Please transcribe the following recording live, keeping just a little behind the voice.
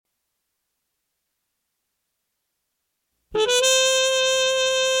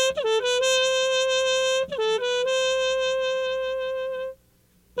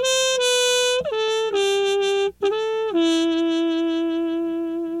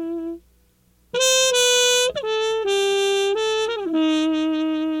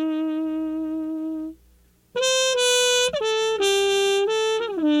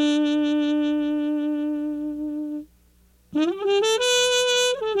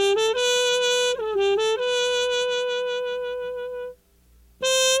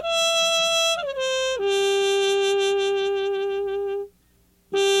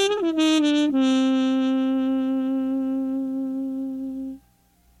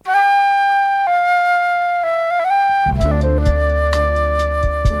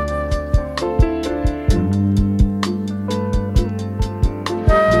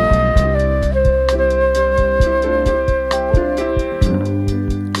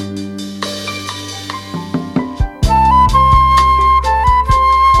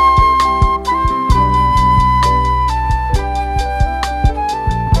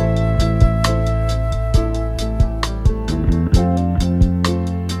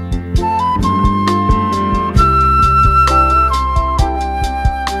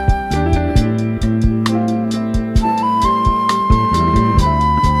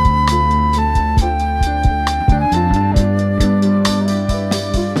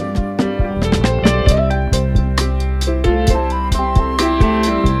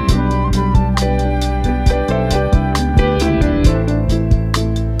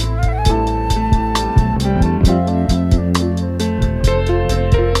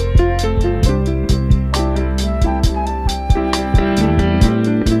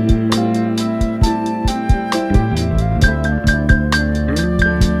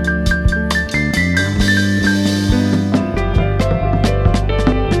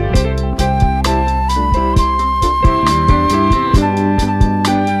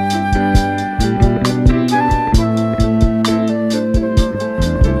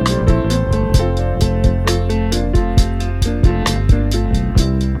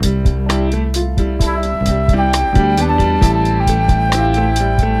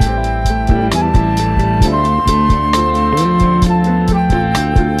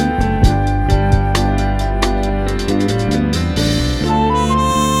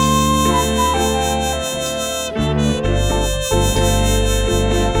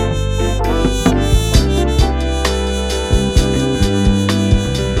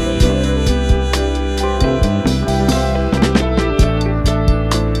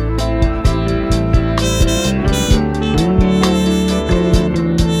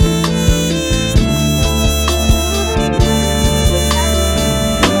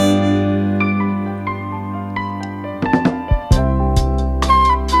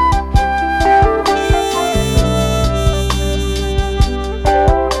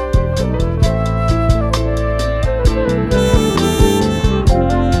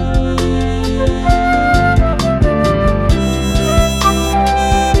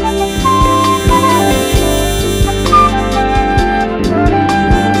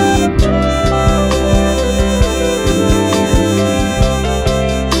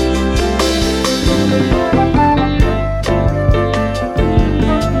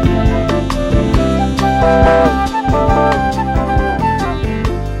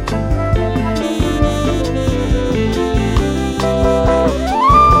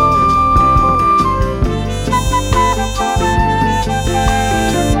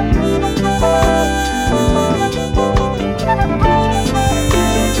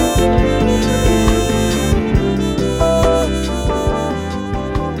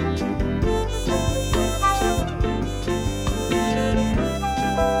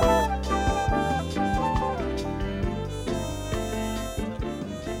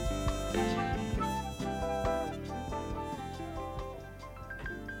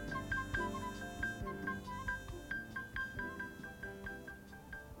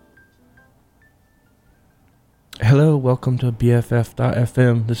Hello, welcome to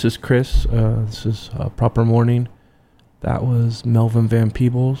BFF.FM. This is Chris. This is Proper Morning. That was Melvin Van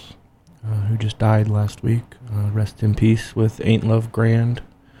Peebles, who just died last week. Rest in peace with Ain't Love Grand.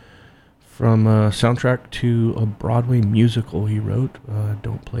 From a soundtrack to a Broadway musical he wrote,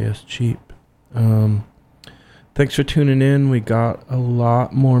 Don't Play Us Cheap. Thanks for tuning in. We got a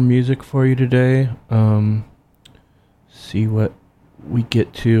lot more music for you today. See what we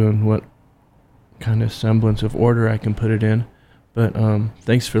get to and what kind of semblance of order I can put it in. But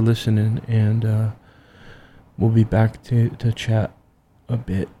thanks for listening, and we'll be back to chat a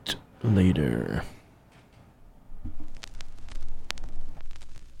bit later.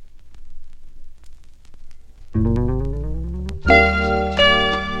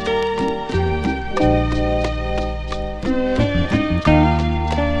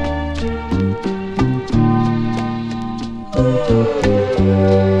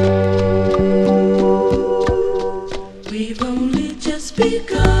 We've only just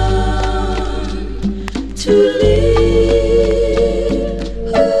begun to live.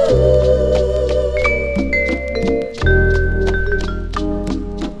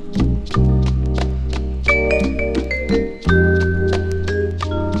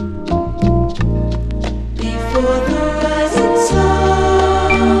 Before the rising sun,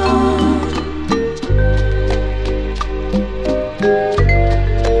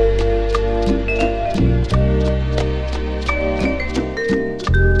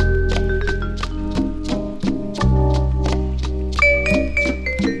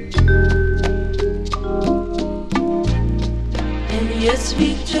 and yes,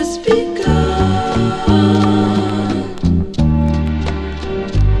 we've just begun.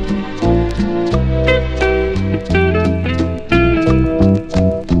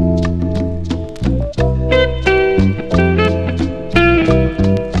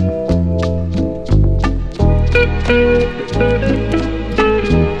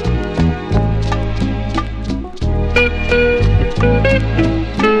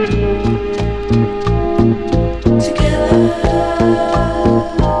 Together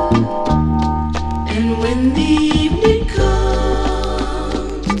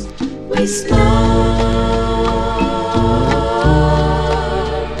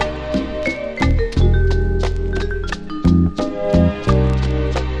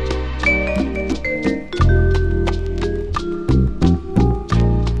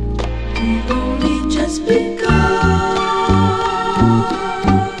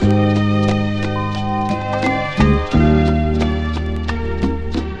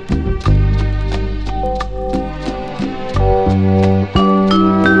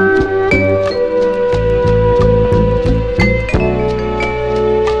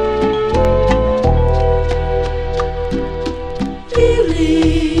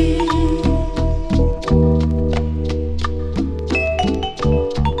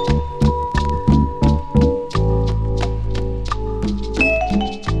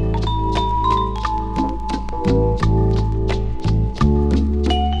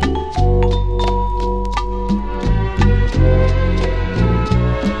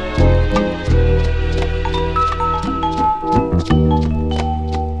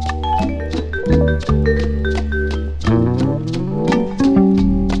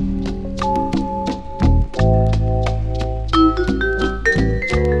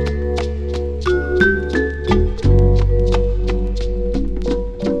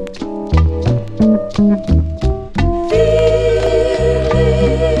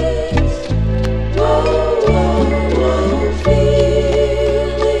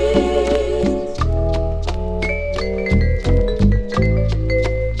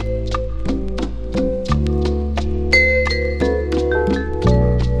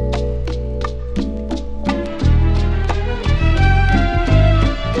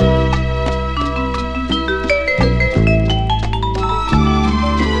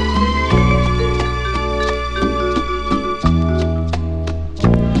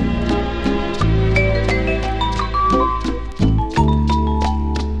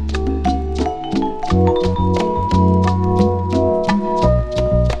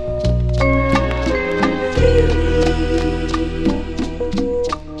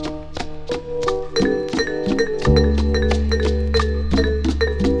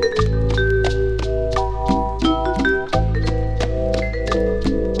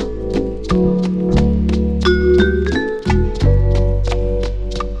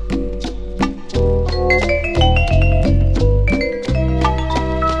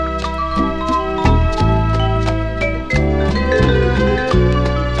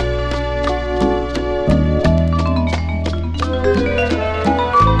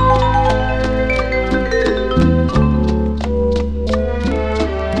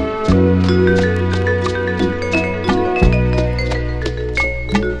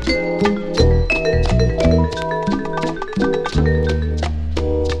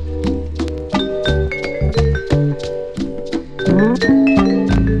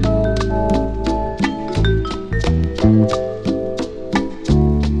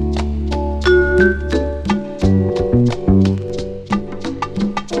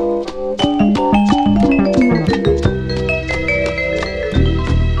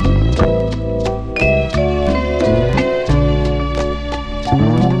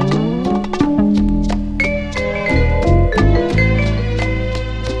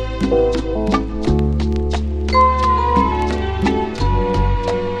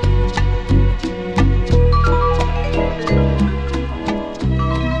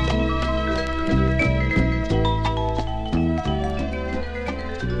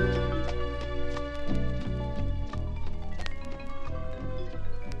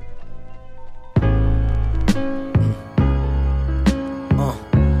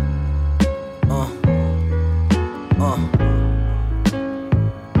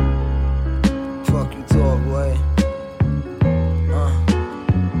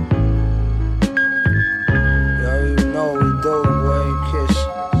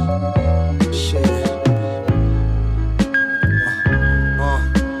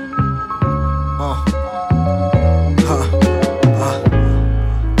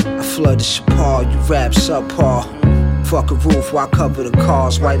flood the Chapar, you rap subpar. Fuck a roof while I cover the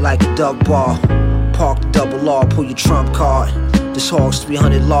cars, white like a dub bar. Park the double R, pull your trump card. This hog's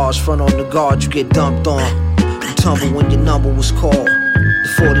 300 large, front on the guard, you get dumped on. You tumble when your number was called.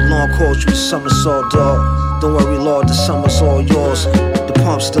 The 40 long calls you a somersault, dog. Don't worry, Lord, the summer's all yours. The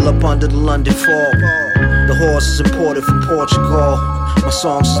pump's still up under the London fog. The horse is imported from Portugal. My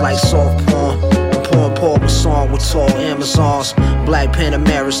songs is like soft porn. I'm pouring pork, a song with tall Amazons. Black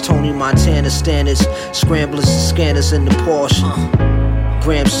Panameras, Tony Montana standards. Scramblers and scanners in the Porsche.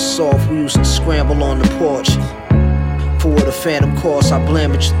 Grams of soft, we used to scramble on the porch. For the phantom course, I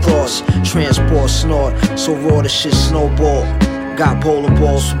blame at your thoughts. Transport snort, so raw the shit snowball. Got bowling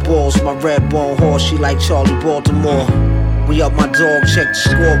balls for balls, my red bone horse, she like Charlie Baltimore. We up my dog, check the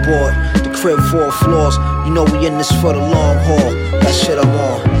scoreboard. The crib 4 floors, you know we in this for the long haul. That shit I'm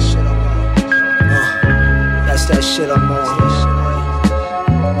on. That's that shit I'm on.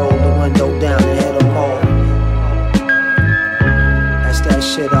 Roll the window down and hit them all. That's that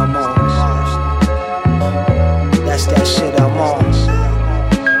shit I'm on. That's that shit I'm on.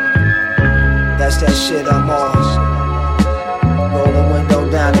 That's that shit I'm on. Roll the window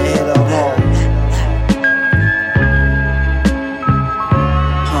down and hit them all.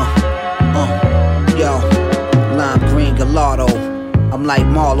 Yo, lime green gelato. I'm like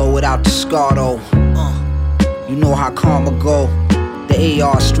Marlo without the Scardo. You know how karma go. The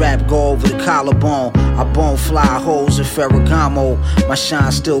AR strap go over the collarbone. I bone fly holes in Ferragamo. My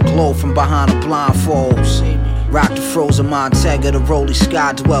shine still glow from behind the blindfolds. Rock the frozen Montega, the Rolly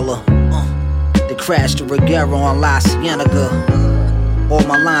Sky Dweller. They crashed the Regero on La Cienega. All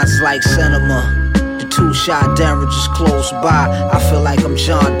my lines is like cinema. The 2-shot Derringers close by. I feel like I'm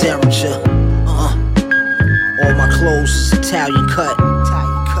John Derringer. All my clothes is Italian cut.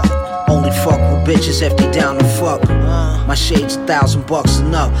 Only fuck with bitches if they down to fuck. My shades $1,000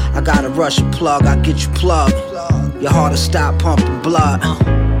 and up. I got a Russian plug, I get you plugged. Your heart will stop pumping blood.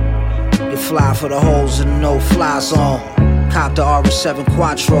 You fly for the holes in the no-fly zone. Cop the RS7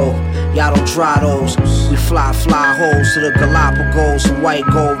 Quattro. Y'all don't try those. We fly holes to the Galapagos and white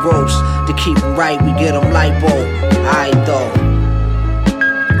gold ropes. To keep them right, we get them lipo. Aight though.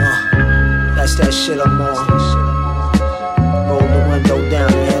 That's that shit I'm on. Roll the window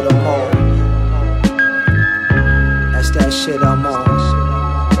down and hit them all. That's that shit I'm on.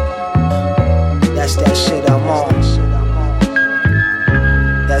 That's that shit I'm on.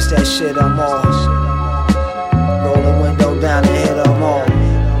 That's that shit I'm on. Roll the window down and hit them all.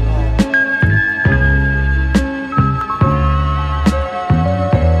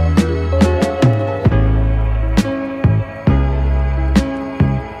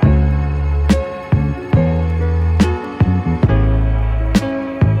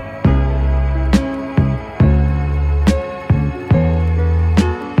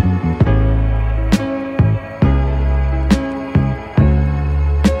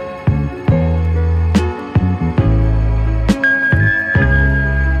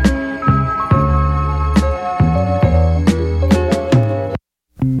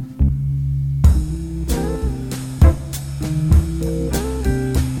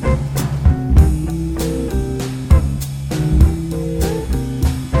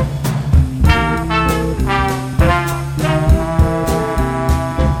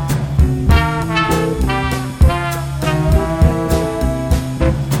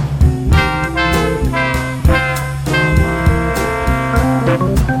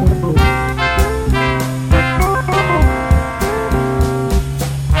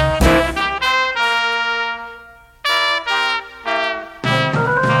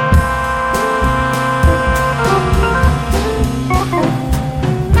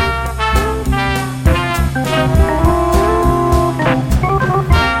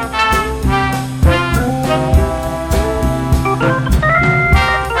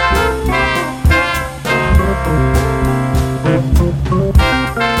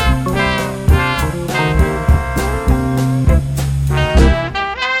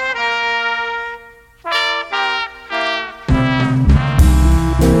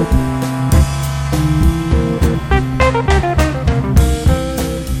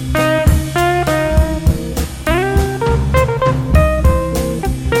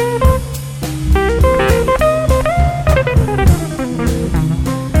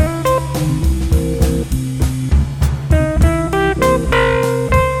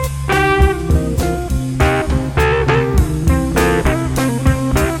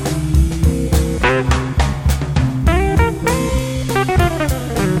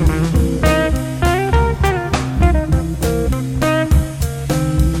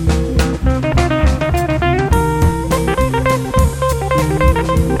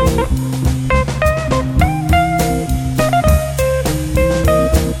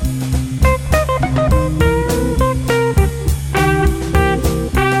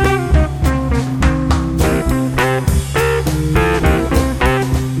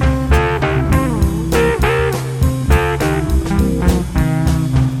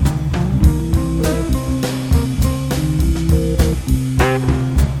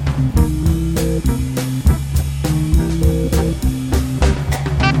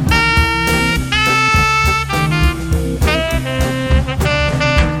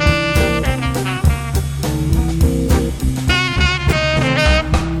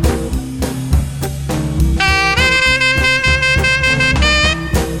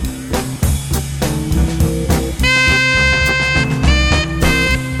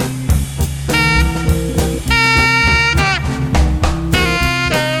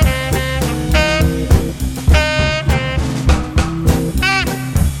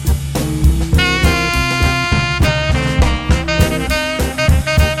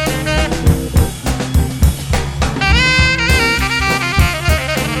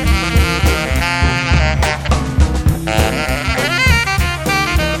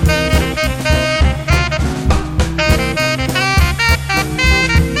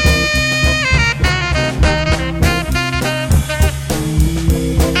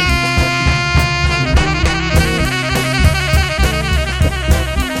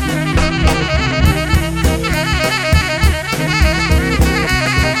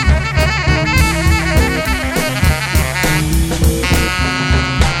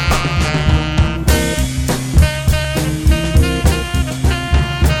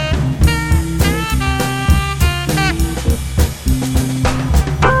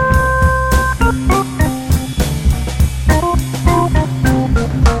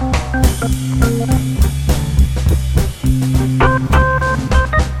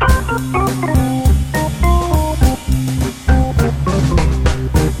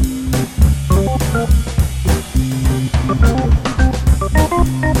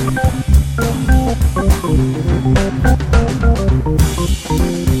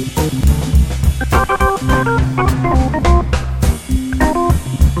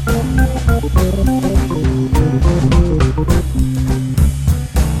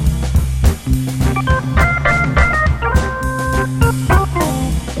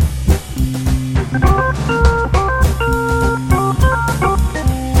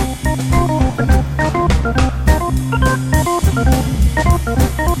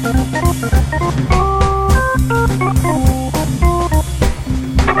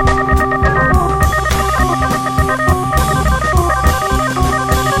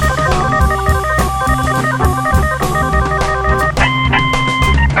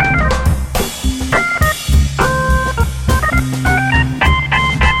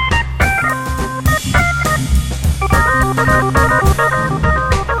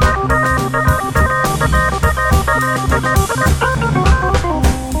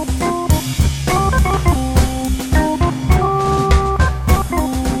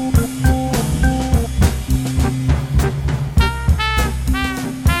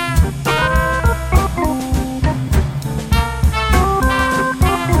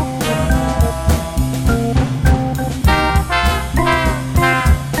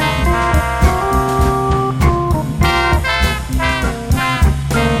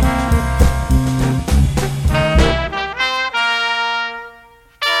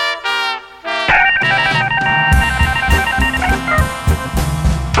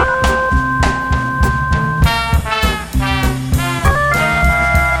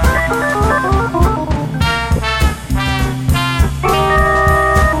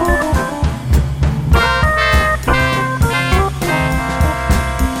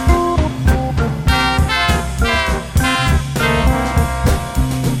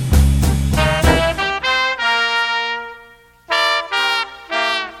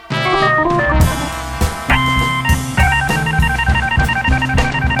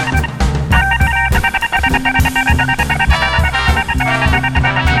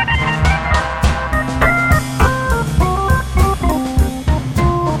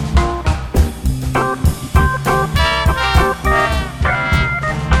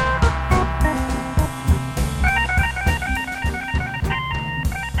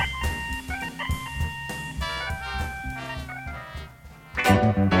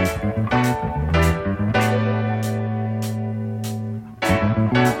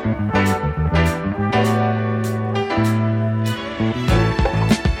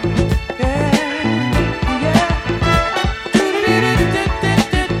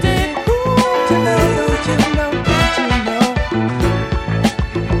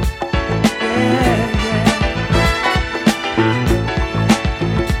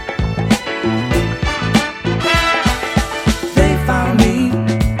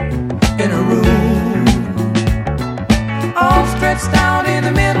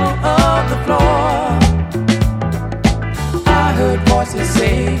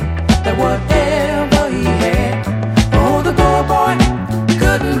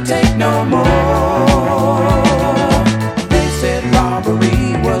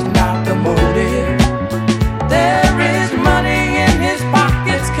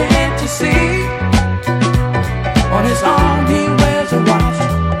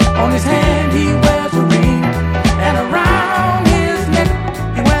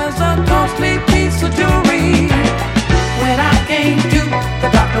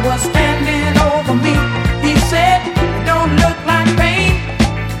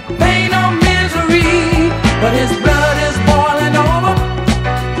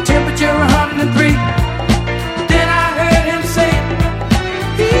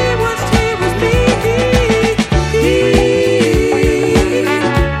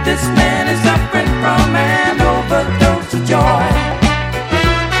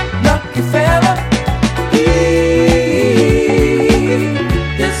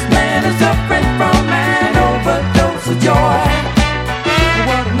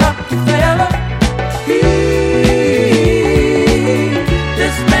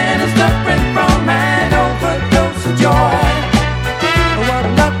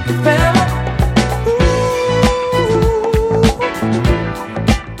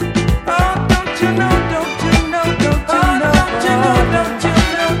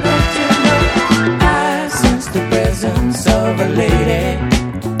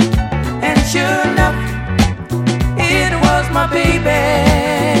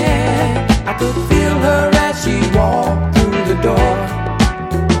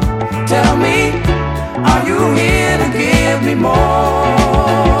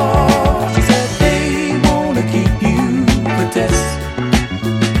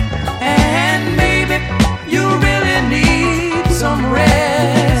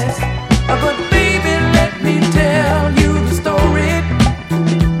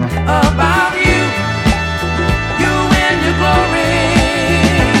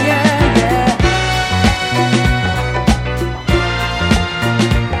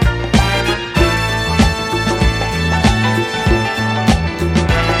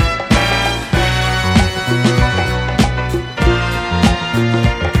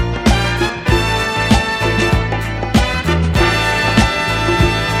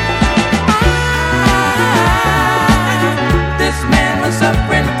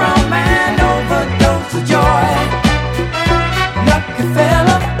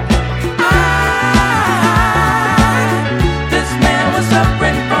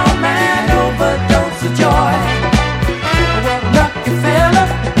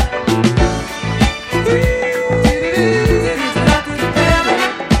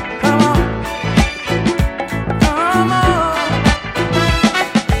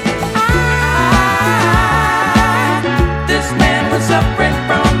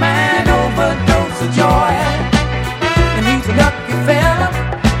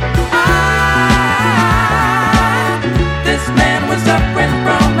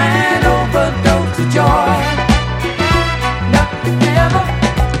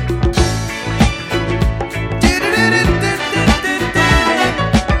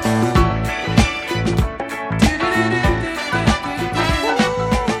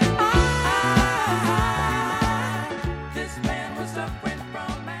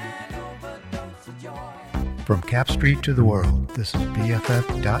 From Cap Street to the world, this is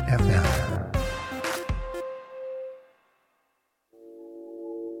BFF.FM.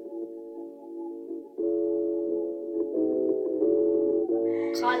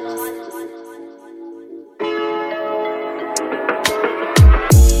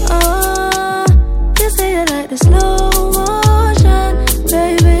 You say you like the slow motion,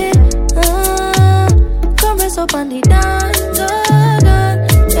 baby. Come rest up on the dance organ,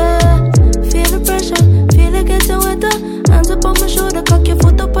 yeah. Feel the pressure, feel it getting wetter. Hands up on my shoulder, cock your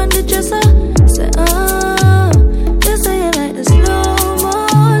foot up on the dresser. Say, you say you like the slow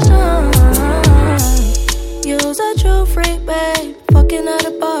motion. You's a true freak, babe. Fucking out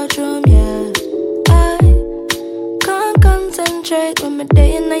the bathroom, yeah. I can't concentrate when me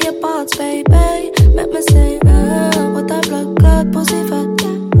day in your parts, baby. Make me say, what a blood clot pussy fat,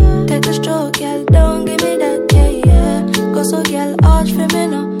 yeah. Take a stroke, girl, don't give me that, yeah, yeah. Go so, girl, arch for me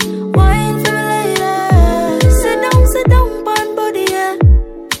now. Wine for me later. Sit down, pan body, yeah.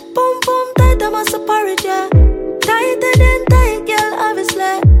 Boom, boom, tight, I'm a separate, yeah. Tighter than tight, girl,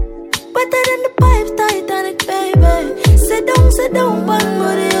 obviously. Wetter than the pipes, Titanic, baby. Sit down, pan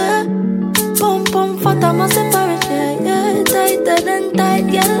body, yeah. Boom, boom, fat, I'm a separate, yeah, yeah. Tighter than tight,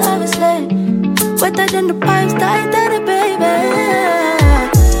 girl, obviously. Wetter than the pipes, Titanic, baby.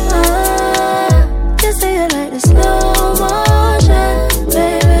 You say you like the slow motion,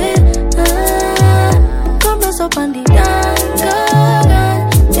 baby. Come rest up on the dance organ,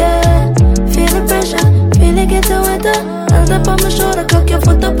 yeah. Feel the pressure, feel it getting wetter. Hands up on my shoulder, cock your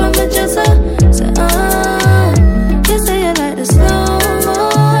foot up on my dresser. Say, you say you like the slow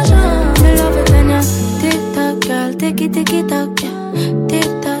motion. Me love it when you tick-tock, girl, ticky-ticky-tock, yeah.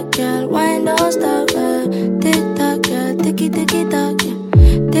 Tick-tock, girl, wine don't stop, tick-tock, girl, ticky-ticky-tock, yeah.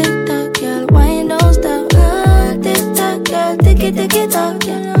 Tick-tock, girl, wine don't stop, tick-tock, girl, ticky-ticky-tock,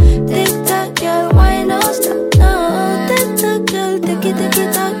 yeah. Tick-tock, girl, wine don't stop, tick-tock, girl,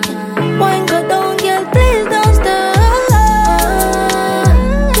 ticky-ticky-tock, yeah. Wine go down, girl, please don't stop.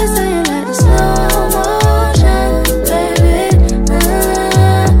 You say you like the slow motion, baby.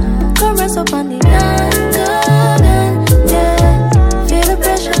 Come rest up on the dance organ, yeah. Feel the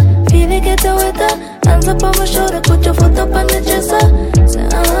pressure, feel it getting wetter. Hands up on my shoulder, put your foot up on the dresser. Say,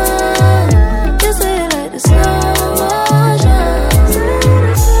 you say you like the slow motion. Say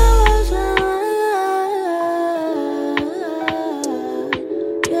the slow motion,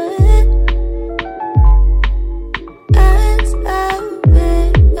 yeah. XLV,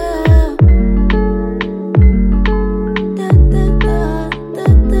 yeah. Da da da da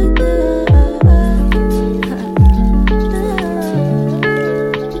da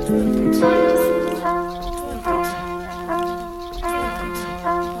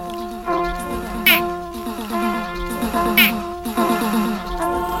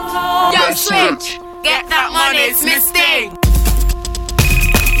Yo, Switch, get that money, it's Miss Sting.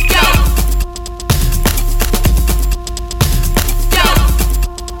 Yo,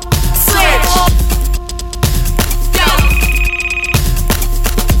 Switch. Yo.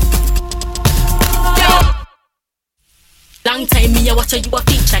 Long time me a watch you a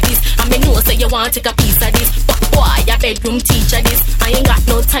feature this, and me know say you want take a piece of this. But boy, a bedroom teacher this. I ain't got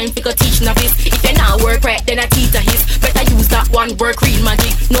no time for go teach novice. If you not work right, then I teach a his. Better use that one work real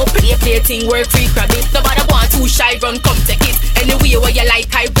magic. No play thing, work free crabby. Nobody want too shy, run come take it. Anyway where you like,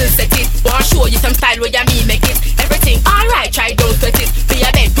 I will set it. Want show you some style where you me make it. Everything alright, try don't sweat it. Be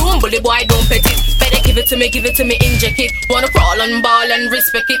a bedroom, bully boy, don't pet it. Better give it to me, inject it. Wanna crawl and ball and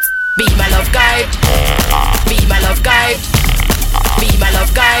respect it. Be my love guide. Be my love guide. Be my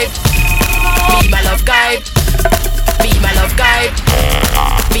love guide. Be my love guide. Be my love guide.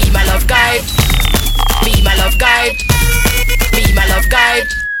 Be my love guide. Be my love guide. Be my love guide.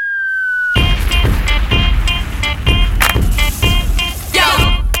 Yo.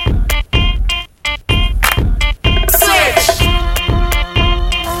 Switch.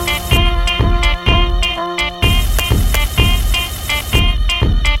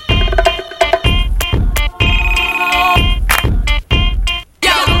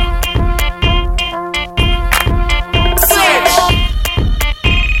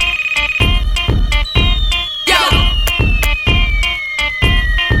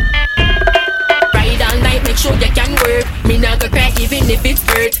 Even if it's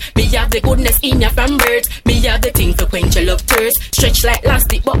hurt, me have the goodness in you from birth. Me have the thing to quench your love thirst. Stretch like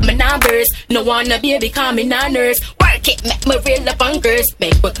elastic, but me nah burst. No wanna baby, call me nah nurse. Work it, make me real up on curse.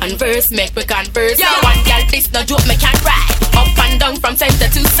 Make we converse, make we converse. Yo. One girl, this no joke, me can ride. Up and down from center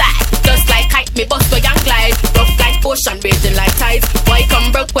to side. Just like kite, me bust go young glide. Rough like ocean, raging like tides. Boy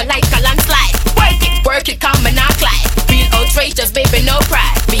come broke, we like a landslide. Work it, come and not glide. Real outrageous, baby, no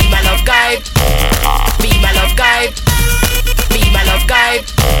pride. Be my love guide. Be my love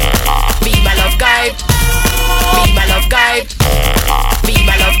Be my love guide. Be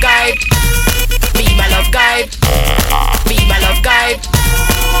my love guide. Be my love guide. Be my love guide.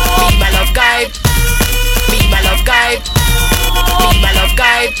 Be my love guide. Be my love guide. Be my love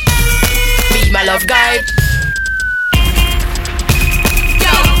guide. Be my love guide.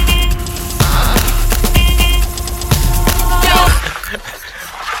 Yo. Yo.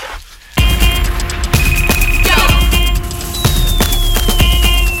 Yo.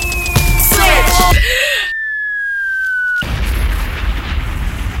 Switch.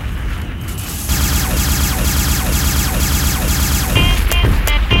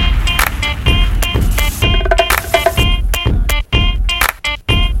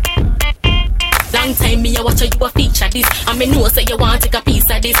 Long time me a watch you a feature this, and me know say you want take a piece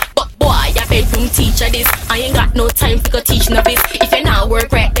of this. But boy, a bedroom teacher this. I ain't got no time for go teach novice. If you not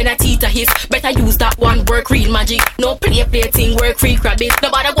work right, then a teacher his. Better use that one, work real magic. No play thing, work free rabbit.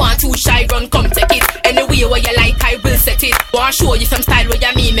 Nobody want too shy, run come take it. Anyway where you like, I will set it. Want show you some style where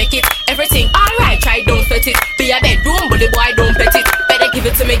you me make it. Everything alright, try don't fit it. Be a bedroom, but the boy don't pet it. Better give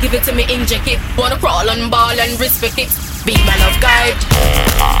it to me, inject it. Wanna crawl and ball and respect it. Be my love guide.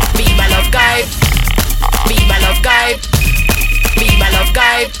 Be my love guide. Be my love guide. Be my love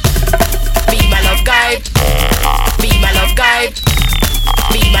guide. Be my love guide. Be my love guide.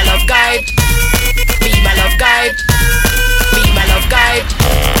 Be my love guide. Be my love guide. Be my love guide.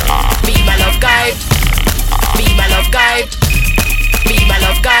 Be my love guide. Be my love guide. Be my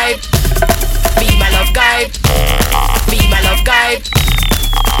love guide. Be my love guide. Be my love guide.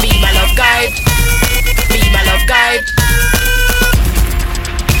 Be my love guide. Be my love guide.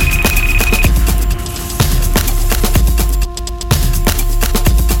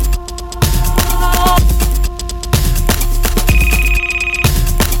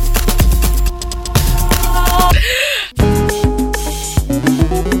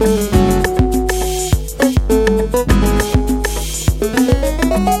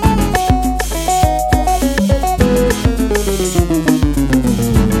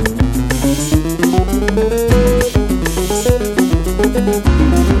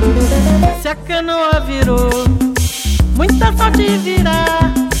 Se a canoa virou, muita sorte virá.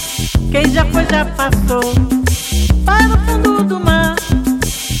 Quem já foi já passou para o fundo do mar.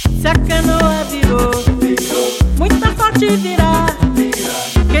 Se a canoa virou, muita sorte virá.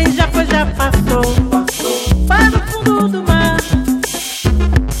 Quem já foi já passou para o fundo do mar.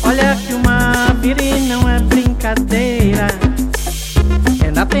 Olha que o mar vira e não é brincadeira.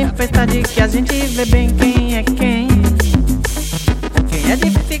 É na tempestade que a gente vê bem quem é quem. Quem é de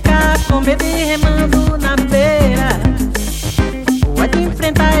ficar com medo e remando na beira, ou é de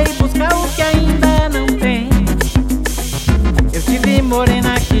enfrentar e buscar o que ainda não tem. Eu tive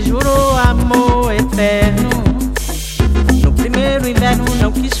morena que jurou amor eterno. No primeiro inverno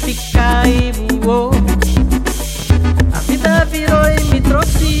não quis ficar e voou. A vida virou e me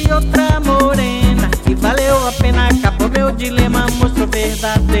trouxe outra morena. Que valeu a pena, acabou meu dilema, mostrou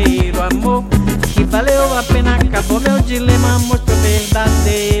verdadeiro amor. Que valeu a pena, acabou meu dilema, mostrou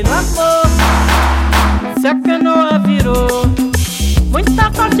verdadeiro amor. Se a canoa virou,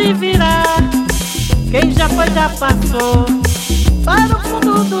 muita sorte virá. Quem já foi já passou para o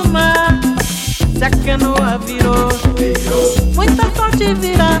fundo do mar. Se a canoa virou, muita sorte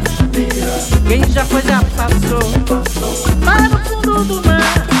virá. Quem já foi já passou para o fundo do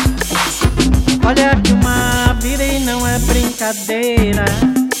mar. Olha que o mar vira e não é brincadeira.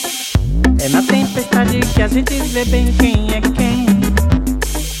 É na tempestade que a gente vê bem quem é quem.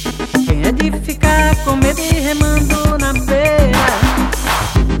 Quem é de ficar com medo e remando na beira,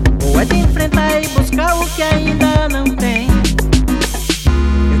 ou é de enfrentar e buscar o que ainda não tem.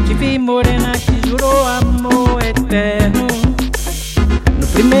 Eu tive morena que jurou amor eterno. No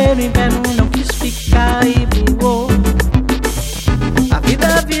primeiro inverno não quis ficar e voou. A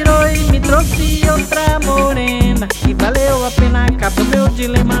vida virou e me trouxe outra morena. Que valeu a pena, acabou meu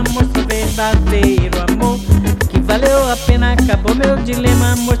dilema, mostrou verdadeiro amor. Que valeu a pena, acabou meu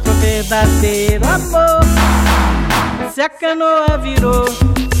dilema, mostrou verdadeiro amor. Se a canoa virou,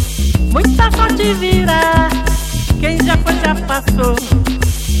 muita sorte virá. Quem já foi já passou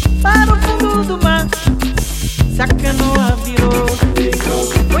para o fundo do mar. Se a canoa virou,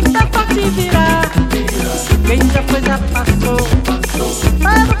 muita sorte virá. Quem já foi já passou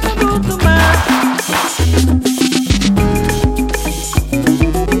para o fundo do mar.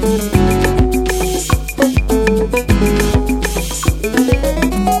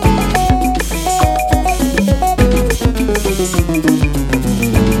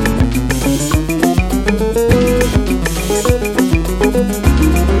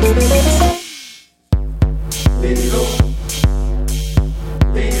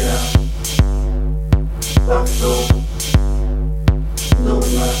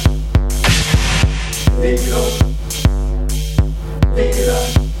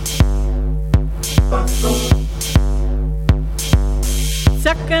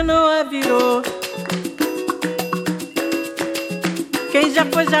 canoa virou. Quem já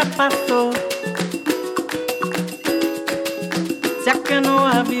foi já passou. Se a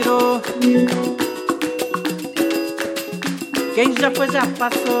canoa virou. Quem já foi já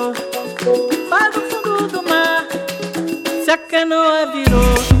passou. Para o fundo do mar. Se a canoa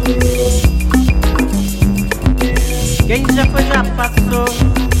virou. Quem já foi já passou.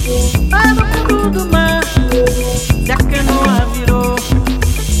 Para o fundo do mar. Se a canoa virou.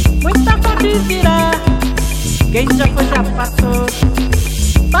 Muita pode virar. Quem já foi já passou.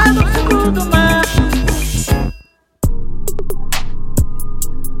 Para o fundo do mar.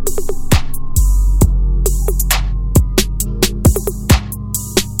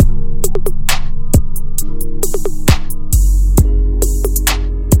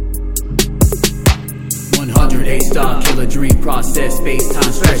 A killer dream process,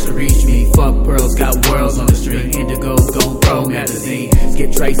 space-time stretch to reach me. Fuck pearls, got worlds on the string. Indigo, gon' throw magazine.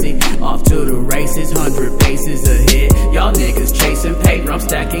 Skip Tracy, off to the races. 100 paces ahead. Y'all niggas chasing paper. I'm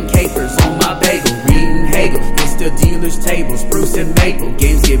stacking capers on my bagel. Reading Hegel, it's the dealer's table. Spruce and maple,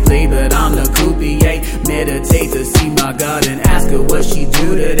 games get played, but I'm the coupier. Meditate to see my God and ask her what she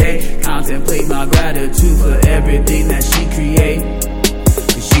do today. Contemplate my gratitude for everything that she create.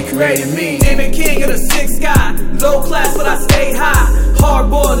 She created me. Demon king of the sixth sky. Low class, but I stay high. Hard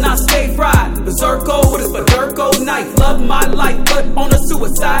boiled, and I stay fried. Berserko with a Spaderco knife. Love my life, but on a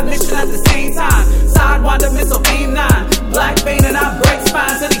suicide mission at the same time. Sidewinder missile aim 9. Black vein and I break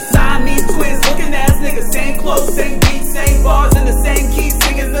spines. And these Siamese twins looking ass niggas. Same clothes, same beats, same bars, in the same key.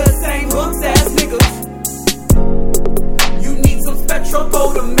 Singing the same hooks ass niggas. You need some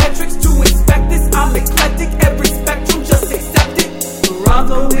spectrophotometrics to inspect this. I'm eclectic, every spectrum, just accept it.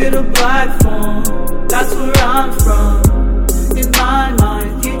 Toronto with a black phone, that's where I'm from. In my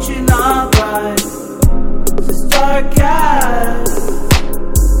mind, future not bright. So start cast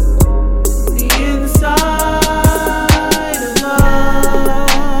the inside of love.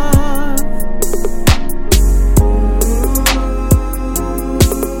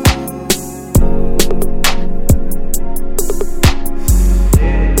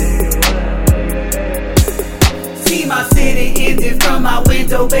 See my city ending from my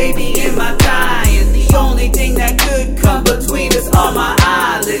window, baby, in my dying. The only thing that could come between us are my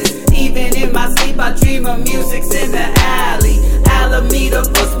eyelids. Even in my sleep, I dream of music's in the alley. Alameda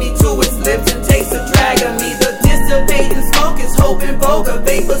puts me to its lips and takes a drag of me. The dissipating smoke is hope and boga.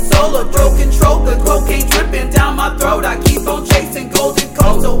 Vapor solar, throat control, the cocaine dripping down my throat. I keep on chasing golden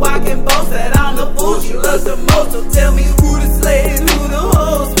coast so I can boast that I'm the fool she loves the most. So tell me who the slave and who the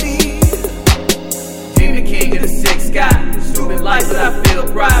host be. Demon king of the sixth sky. Stupid life, but I feel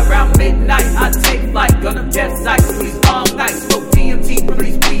pride. Around midnight, I take flight. Gonna death sights through these long nights. Smoke DMT from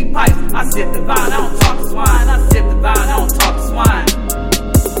these weed pipes. I sip the vine, I don't talk to swine. I sip the vine, I don't talk to swine.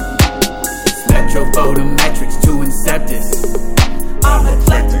 Spectrophotometrics to Inceptus. I'm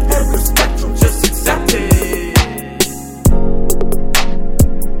eclectic, every spectrum, just accept it.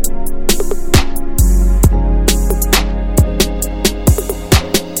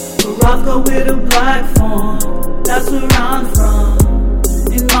 Morocco with a black phone, that's where I'm from.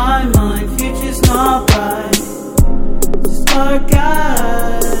 In my mind, future's not bright. Start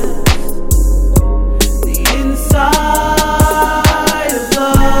gas the inside of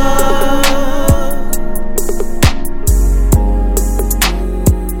love.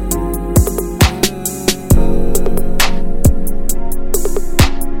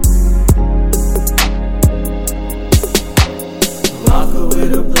 Morocco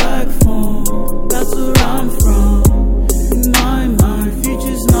with a black phone, that's where I'm from. In my mind,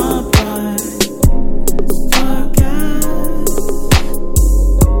 future's not bright. Start gas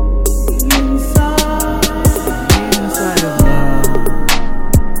inside of love.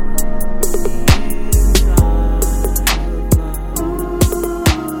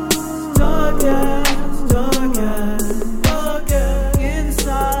 Start gas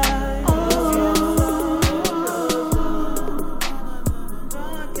inside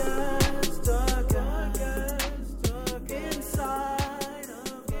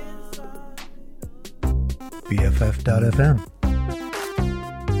of BFF.FM.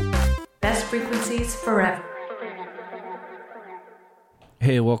 Best frequencies forever.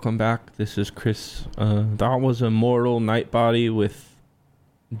 Hey, welcome back. This is Chris. That was Immortal Nightbody with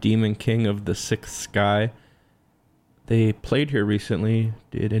Demon King of the Sixth Sky. They played here recently.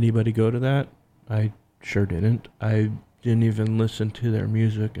 Did anybody go to that? I sure didn't. I didn't even listen to their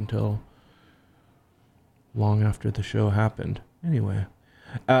music until long after the show happened. Anyway.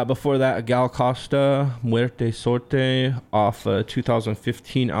 Before that, Gal Costa, Muerte Sorte, off a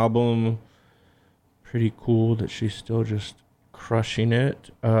 2015 album. Pretty cool that she's still just crushing it.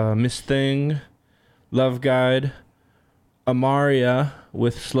 Miss Thing, Love Guide, Amaria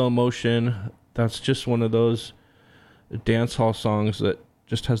with Slow Motion. That's just one of those dance hall songs that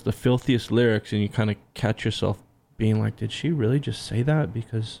just has the filthiest lyrics, and you kind of catch yourself being like, did she really just say that?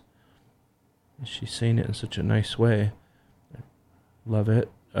 Because she's saying it in such a nice way. Love it.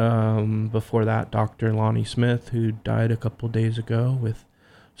 Before that, Dr. Lonnie Smith, who died a couple days ago, with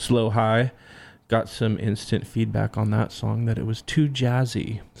Slow High. Got some instant feedback on that song that it was too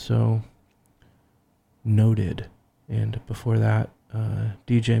jazzy, so noted. And before that,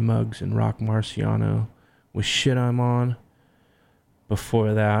 DJ Muggs and Rock Marciano with Shit I'm On.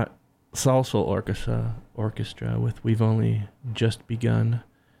 Before that, Salsa Orchestra with We've Only Just Begun,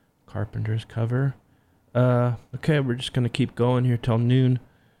 Carpenter's cover. Okay, we're just going to keep going here till noon.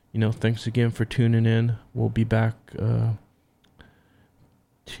 Thanks again for tuning in. We'll be back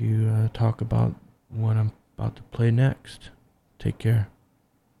to talk about what I'm about to play next. Take care.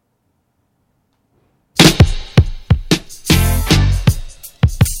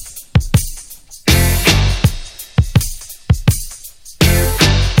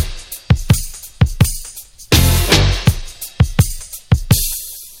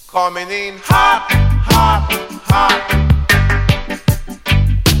 Coming in hot, hot, hot.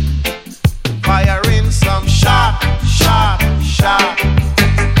 Firing some shot, shot, shot.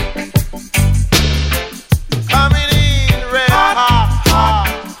 Coming in red hot, hot,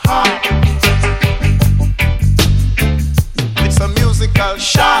 hot. It's a musical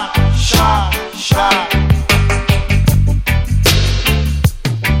shot, shot, shot.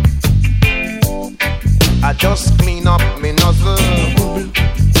 I just clean up me nozzle.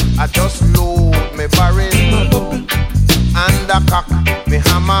 I just load me barrel and I cock me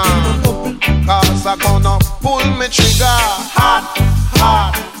hammer, cause I gonna pull me trigger. Hot,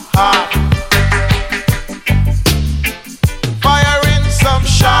 hot, hot. Firing some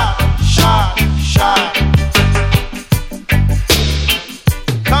shot, shot, shot.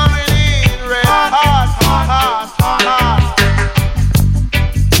 Coming in red hot, hot, hot, hot.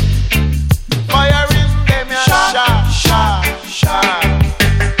 Firing them a shot, shot, shot.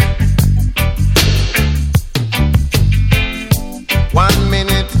 1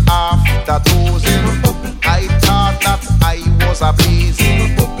 minute after dozing, I thought that I was a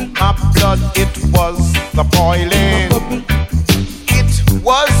blazing. My blood, it was the boiling. It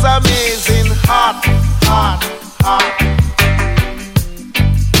was amazing, hot, hot, hot.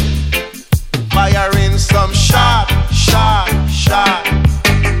 Firing some shot, shot, shot.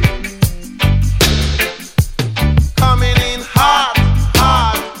 Coming in hot,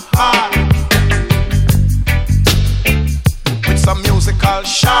 hot, hot. With some musical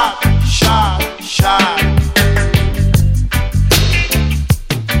shot, shot, shot.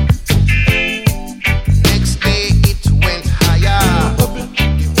 Next day it went higher. The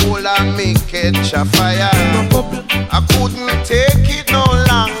whole of me catch a fire. I couldn't take it no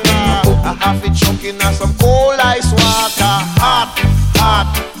longer. I have it choking on some cold ice water. Hot, hot,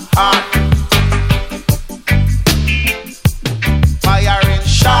 hot. Firing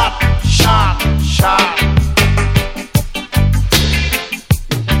shot, shot, shot.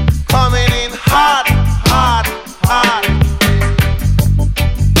 Coming in hot, hot, hot.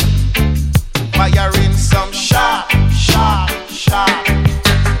 Firing some shot, shot, shot.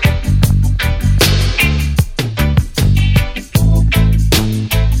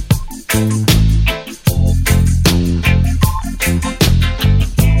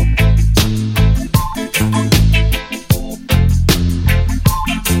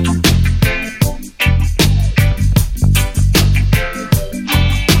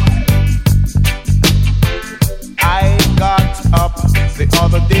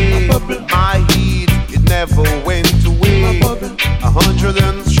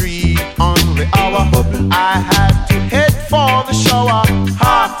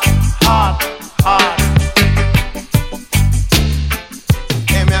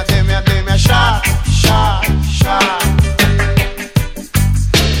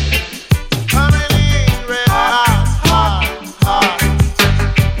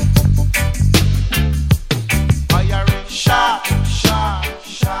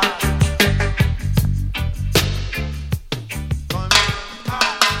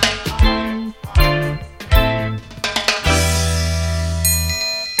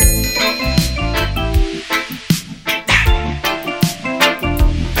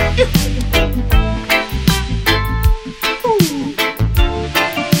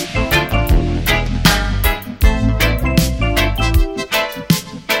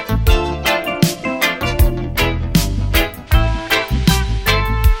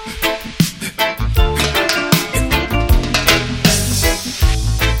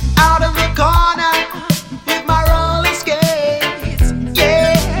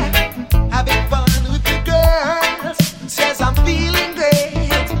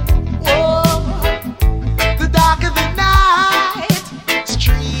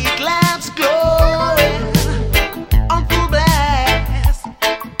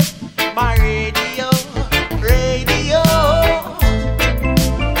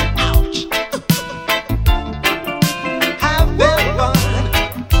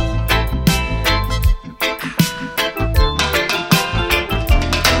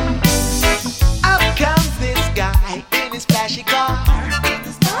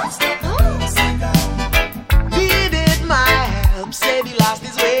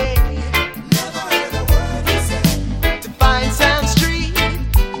 way. Never heard a word he said. To find some street,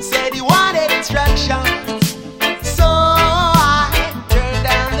 said he wanted instructions. So I turned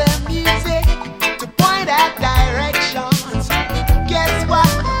down the music to point out directions. Guess what?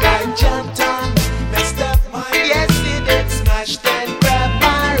 I jumped on, messed up my yes, it did, smashed and grabbed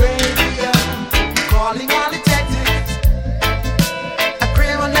my radio, calling all detectives, a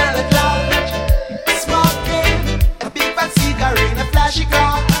criminal at large, smoking a big fat cigar in a flashy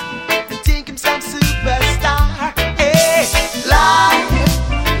car, and think him some superstar. Hey,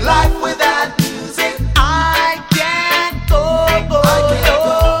 life without music, I can't go.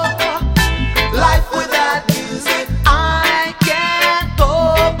 Life without music, I can't go.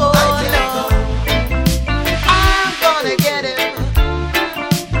 I'm gonna get him.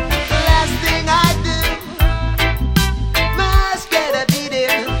 The last thing I do, must get a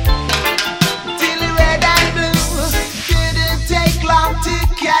beating. Till he red and blue, didn't take long to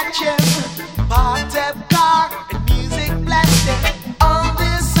catch him. Parked up car and music blasting. On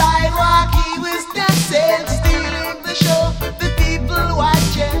the sidewalk he was dancing, stealing the show, the people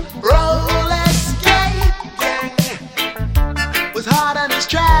watching. Roller skate gang was hard on his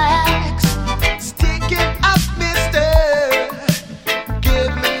tracks. Stick it up, mister.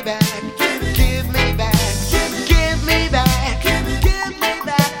 Give me back, give me back, give me back, give me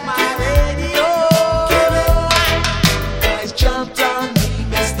back my radio. Guys jumped on me,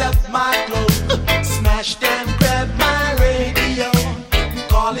 messed up my clothes, smashed and grabbed my radio,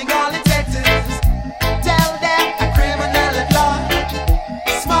 calling all detectives. Tell them a criminal at large,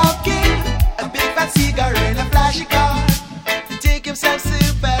 smoking a big fat cigar in a flashy car, to take himself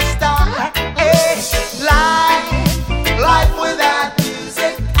superstar. Hey, life without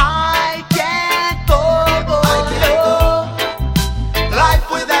music, I can't go. Life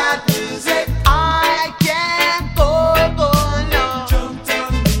without music, I can't go. No,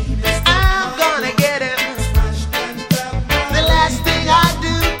 I'm gonna get him. The last thing I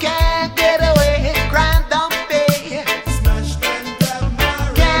do, can't get away. Crime don't pay.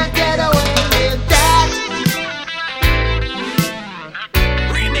 Can't get away with that.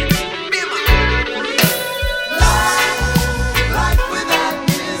 Life without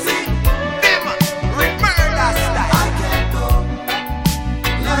music, murder style. I can't go.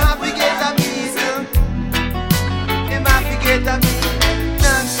 You have to get a music. You have to get a music.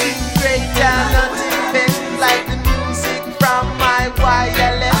 Nothing greater, nothing best like the music from my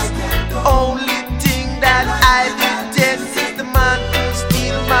wireless. Only thing that I detest is the man who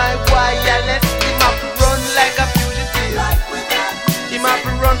steal my wireless. Him have to run like a fugitive. Him have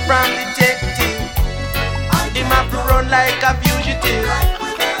to run from detective. Him have to run like a fugitive.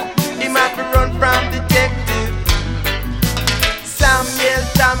 Him have to run from detective. Samuel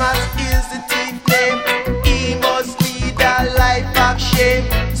Thomas is the thief name. He must lead a life of shame.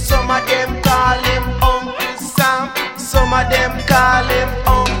 Some of them call him Uncle Sam. Some of them call him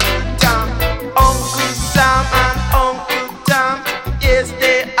Uncle Tom. Uncle Sam and Uncle Tom, yes,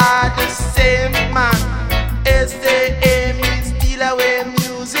 they are the same man. S-A-M, steal away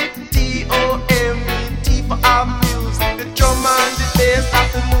music. T-O-M-E-T for abuse. The drum and the bass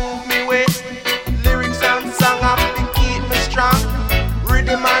have to move me waist. Lyrics and song have to keep me strong.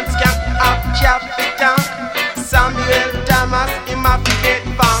 Rhythm and skank have chop it down. Samuel Thomas, him have to get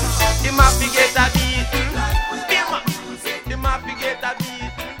bang. Him have to get a beat. Him have to get a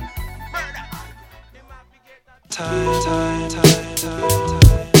beat. Murder. Him have to get a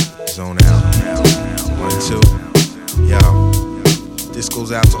Zone out. 1, 2. Yo. This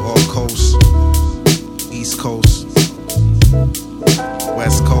goes out to all coasts. East Coast.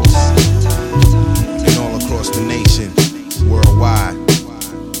 West Coast. And all across the nation. Worldwide.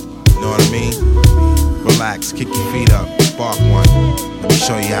 You know what I mean? Relax, kick your feet up, spark one. Let me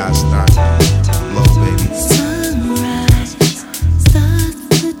show you how it's done. Low, baby. Sunrise starts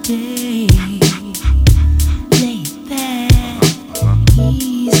the day. Lay back,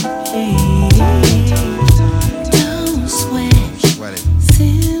 easy pace. Don't sweat it.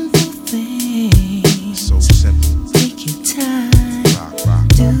 Simple things. So simple. Take your time.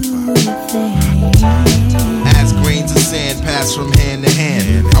 Do your thing. As grains of sand pass from hand to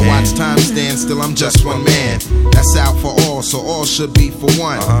hand, I watch time stand still, I'm just one man. That's out for all, so all should be for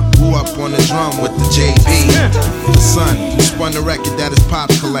one. Grew up on the drum with the JB. The son who spun the record that his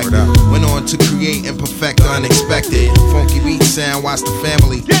pops collected. Went on to create and perfect the unexpected. Funky beat sound, watch the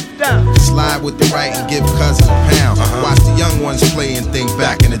family slide with the right and give cousins a pound. Watch the young ones play and think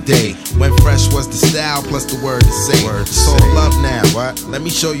back in the day when fresh was the style plus the word to say. It's all love now. Let me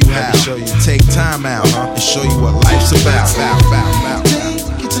show you how. Take time out and show you what life's about.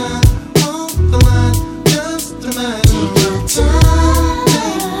 Take your time on the line, just a matter of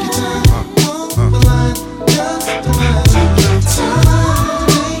time.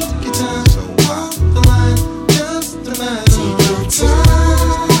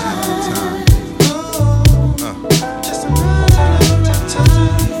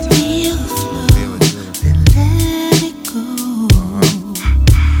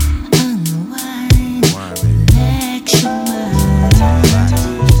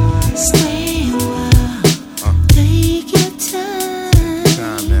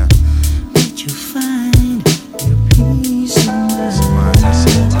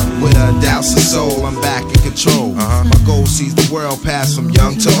 well past from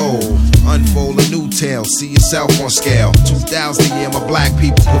young to old. Unfold a new tale, see yourself on scale. 2000 a year, my black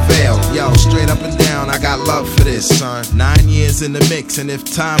people prevail. Yo, straight up and down, I got love for this, son. 9 years in the mix, and if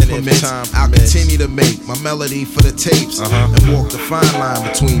time permits, I'll continue to make my melody for the tapes and walk the fine line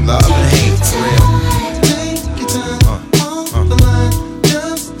between love and hate. For real. Take your time on the line,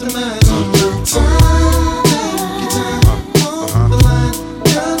 just a matter of time.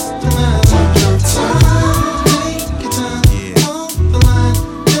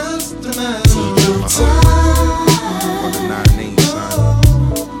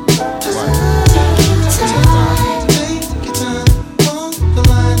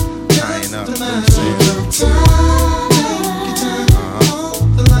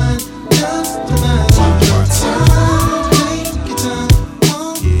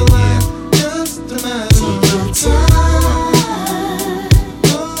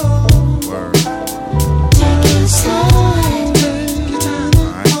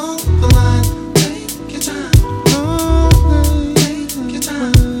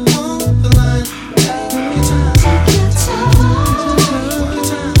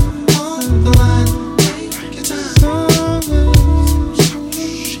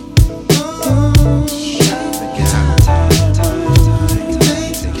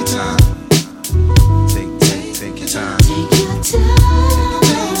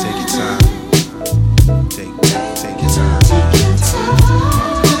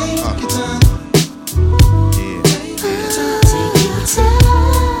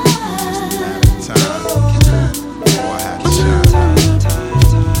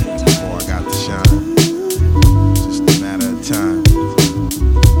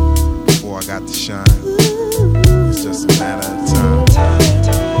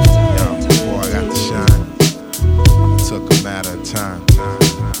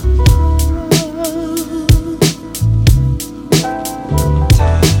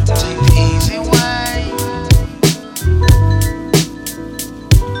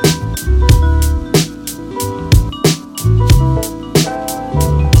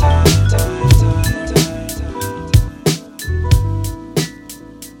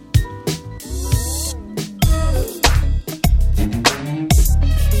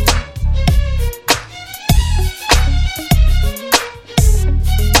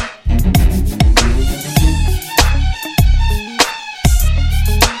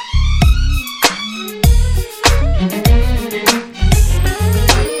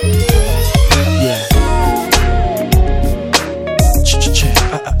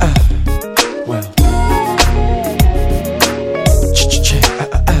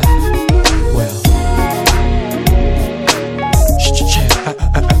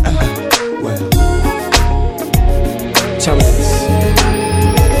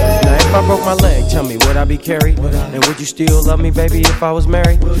 Carried? And would you still love me, baby, if I was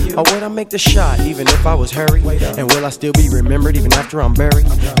married? Or would I make the shot even if I was hurried? And will I still be remembered even after I'm buried?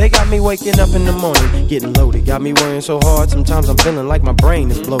 They got me waking up in the morning, getting loaded. Got me worrying so hard, sometimes I'm feeling like my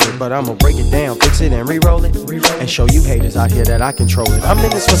brain is bloated. But I'ma break it down, fix it and re-roll it, and show you haters out here that I control it. I'm in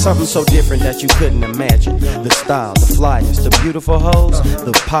this for something so different that you couldn't imagine. The style, the flyness, the beautiful hoes,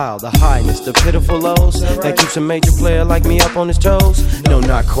 the pile, the highness, the pitiful lows, that keeps a major player like me up on his toes. No,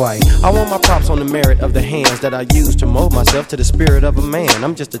 not quite. I want my props on the merit of the hands that I use to mold myself to the spirit of a man.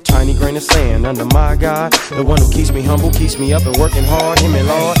 I'm just a tiny grain of sand under my God, the one who keeps me humble, keeps me up and working hard, him and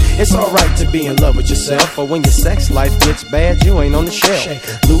Lord. It's alright to be in love with yourself, but when your sex life gets bad, you ain't on the shelf.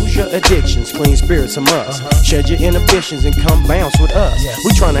 Lose your addictions, clean spirits a must. Shed your inhibitions and come bounce with us.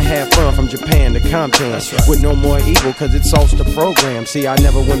 We tryna have fun from Japan to Compton, with no more evil cause it's all the program. See, I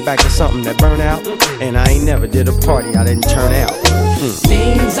never went back to something that burned out, and I ain't never did a party I didn't turn out.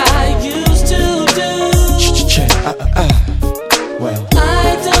 Things I used to do, well,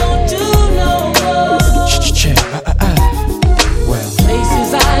 I don't do no more. Well,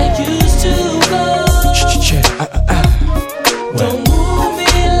 places I used to go, don't move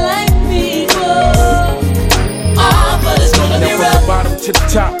me like before. But it's gonna be rough. From the bottom to the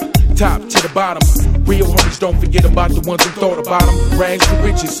top to the bottom. Real homies don't forget about the ones who thought about them. Rags to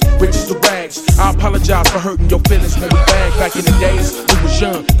riches, riches to rags. I apologize for hurting your feelings when we back in the days. We was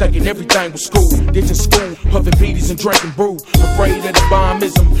young, thinking everything was school. Ditching school, puffing beaties and drinking brew. Afraid of the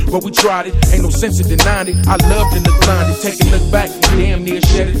bombism, but we tried it. Ain't no sense in denying it. I loved and declined it. Take a look back, damn near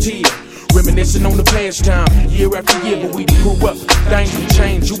shed a tear. Reminiscing on the past time, year after year, but we grew up. Things have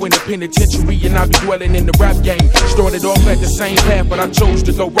changed. You in the penitentiary and I be dwelling in the rap game. Started off at the same path, but I chose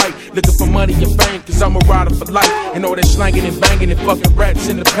to go right. Looking for money and fame, cause I'm a rider for life. And all that slanging and banging and fucking rats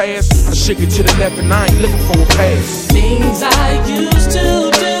in the past, I shook it to the left and I ain't looking for a pass. Things I used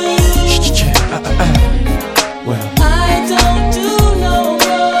to do, well, I don't do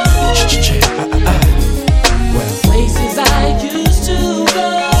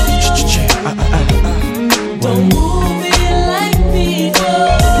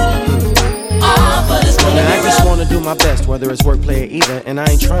do my best, whether it's wordplay or either. And I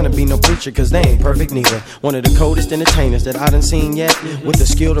ain't trying to be no preacher, cause they ain't perfect neither. One of the coldest entertainers that I done seen yet, with the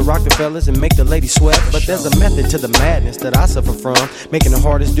skill to rock the fellas and make the ladies sweat. But there's a method to the madness that I suffer from, making the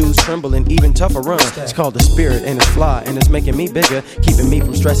hardest dudes tremble and even tougher run. It's called the spirit and it's fly, and it's making me bigger, keeping me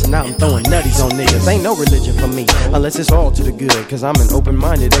from stressing out and throwing nutties on niggas. Ain't no religion for me, unless it's all to the good, cause I'm an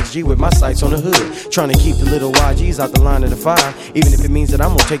open-minded XG with my sights on the hood, trying to keep the little YGs out the line of the fire, even if it means that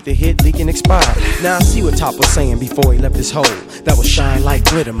I'm gonna take the hit, leak and expire. Now I see what Top was saying before he left his hole, that was shine like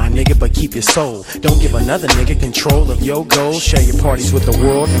glitter, my nigga, but keep your soul. Don't give another nigga control of your goals. Share your parties with the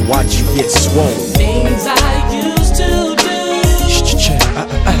world and watch you get swole. Things I used to do,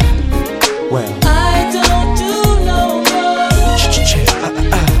 well, I don't do no more.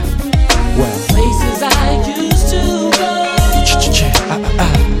 Well, places I used to go,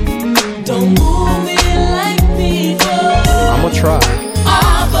 don't move me like before. I'ma try.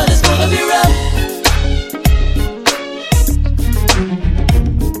 But it's gonna be rough.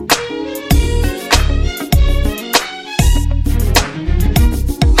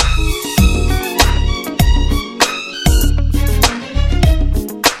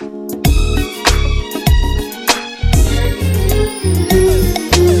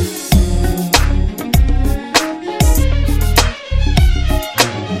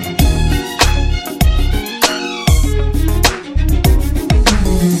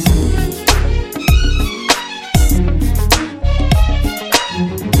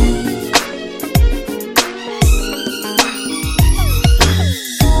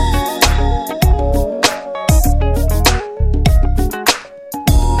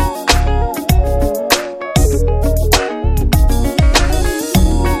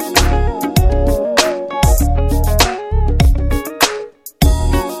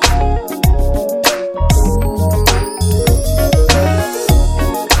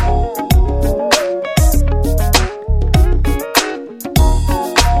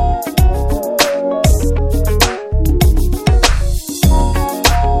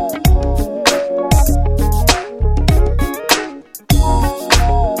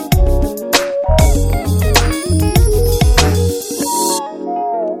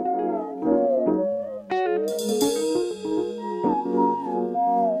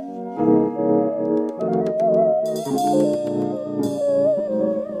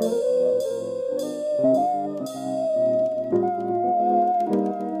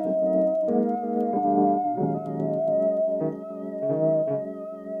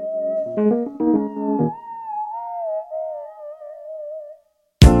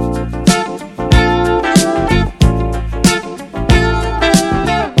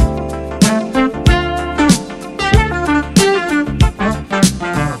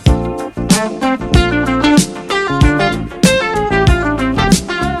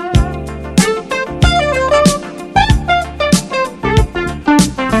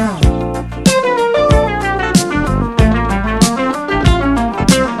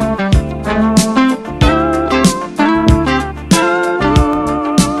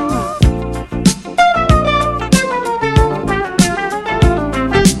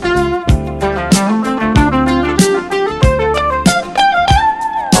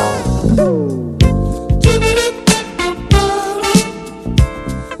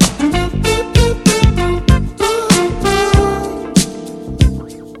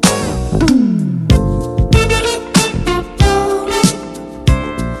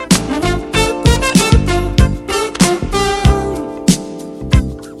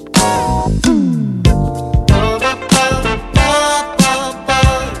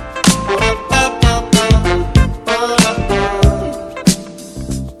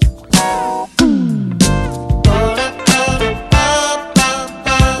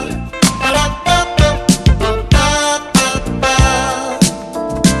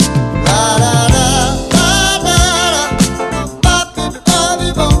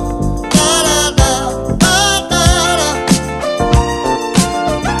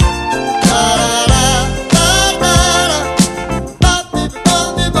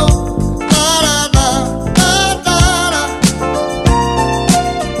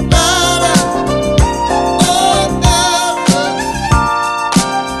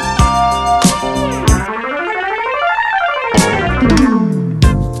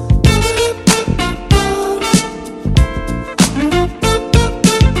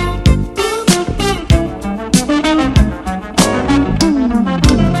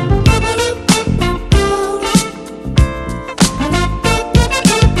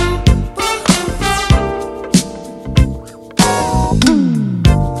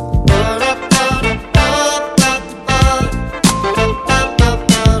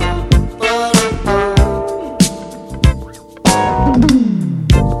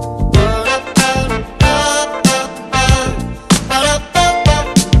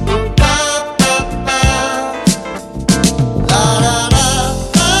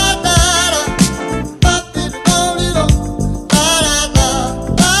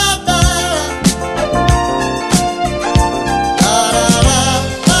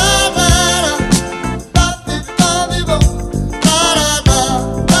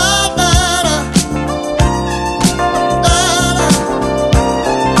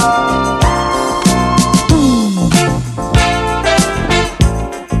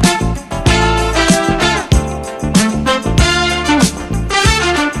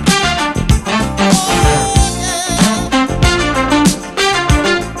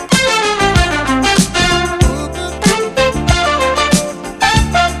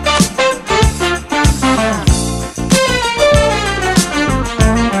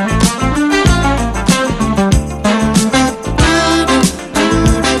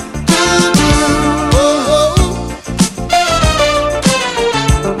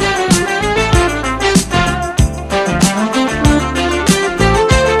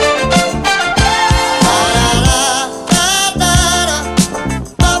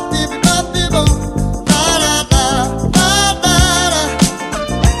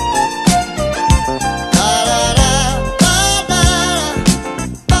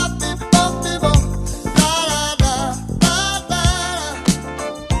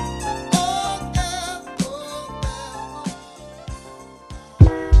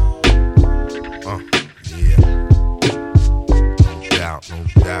 Yeah. No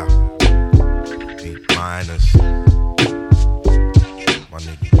doubt. Beat miners. My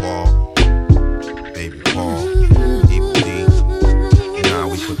nigga Paul. Baby Paul. Evil D. Nah,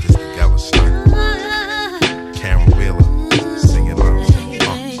 we put this together, son. Karen Wheeler. Sing it loud.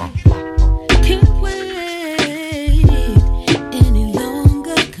 Can't wait any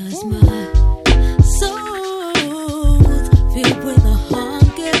longer, 'cause my soul's filled with a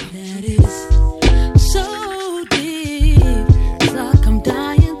hunger that is so deep. It's like I'm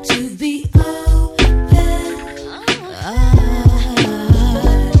dying to be open.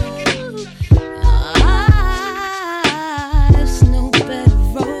 There's no better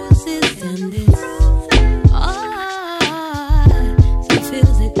roses than this. Some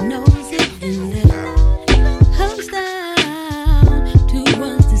feels it, knows it, and it comes down to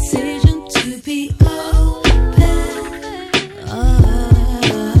one's decision to be open.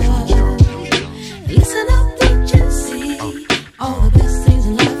 Listen up, don't you see? All the best things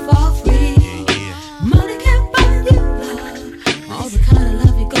in life are free. Money can't buy you love, all the kind of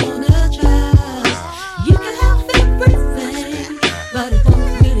love you're gonna trust. You can have everything, but it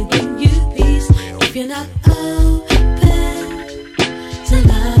won't really bring you peace if you're not open to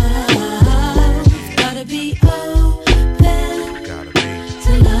love. Gotta be open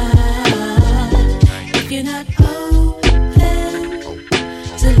to love. If you're not open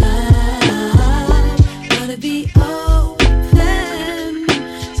to love, gotta be open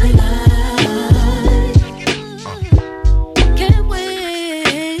to love. Can't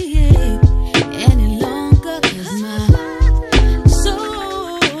wait any longer, 'cause my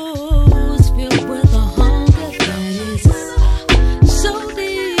soul's filled with a hunger that is so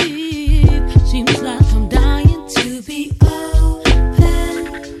deep. Seems like I'm dying to be open.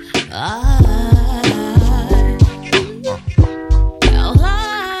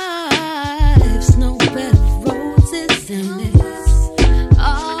 Life's no better roses than this.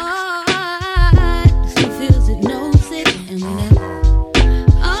 Some feels it, knows it, and it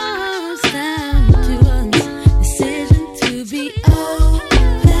comes down to one's decision to be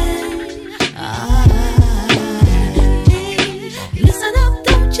open. Listen up,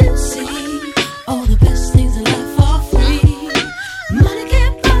 don't you see? All the best things in life are free. Money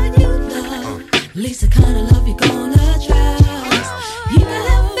can't buy you love, at least the kind of love you're gonna trust. You can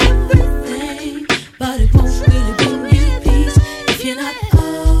have everything, but it won't really bring you peace if you're not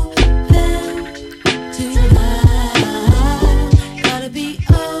open to love. Gotta be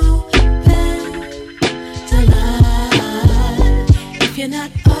open to love. If you're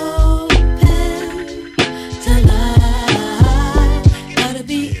not open to love, gotta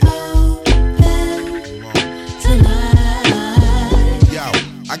be open to love. Yo,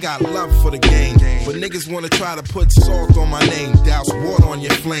 I got love for the game, but niggas wanna try to put salt on my name, douse water on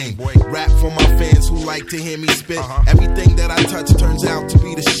your flame. Rap for my fans who like to hear me spit. Everything that I touch turns out to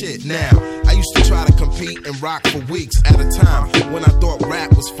be the shit. Now, I used to try to compete and rock for weeks at a time when I thought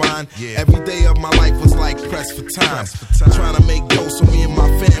rap was fine. Every day of my life was like pressed for time. Trying to make dough so me and my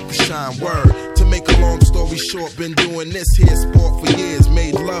fam could shine. Word. To make a long story short, been doing this here sport for years.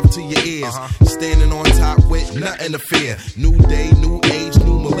 Made love to your ears. Standing on top with nothing to fear. New day, new age,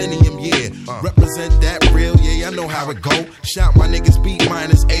 new millennium year. Represent that real, yeah, I know how it go. Shout my niggas beat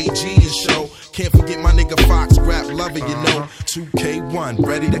minus AG and show. Can't forget my nigga Fox, rap lover, you know. 2K1,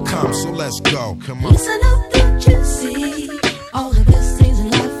 ready to come, so let's go. Come on. Listen up, don't you see? All the best things in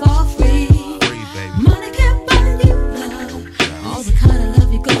life are free. Money can't buy you love, all the kind of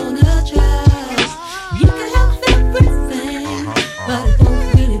love you're gonna trust. You can have everything, but it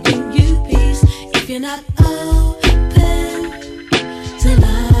won't really bring you peace if you're not open to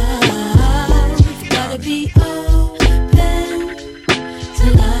love. Gotta be open to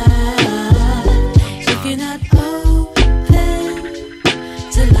love. If you're not open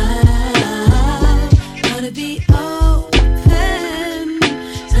to love, gotta be open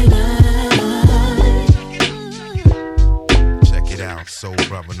to love. Check it out, Soul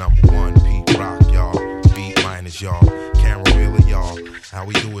Brother #1, Pete Rock, y'all. Beat miners, y'all. Karen Wheeler, y'all. How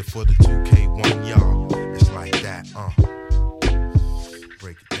we do it for the 2K1, y'all. It's like that,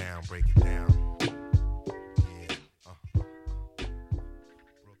 Break it down, break it down.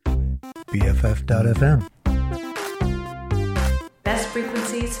 BFF.FM. Best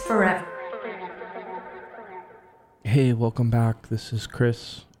frequencies forever. Hey, welcome back. This is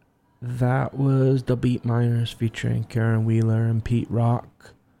Chris. That was the Beat Miners featuring Karen Wheeler and Pete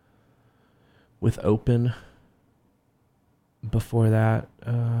Rock with Open. Before that,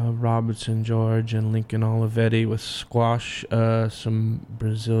 Robinson George and Lincoln Olivetti with Squash, some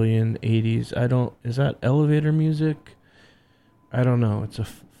Brazilian 80s. Is that elevator music? I don't know. It's a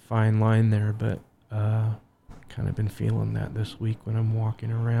fine line there, but kind of been feeling that this week when I'm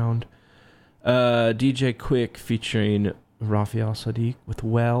walking around. DJ Quick featuring Raphael Sadiq with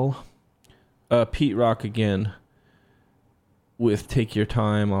Well. Pete Rock again with Take Your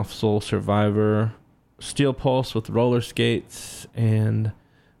Time off Soul Survivor. Steel Pulse with Roller Skates. And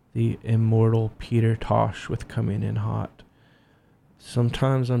the immortal Peter Tosh with Coming In Hot.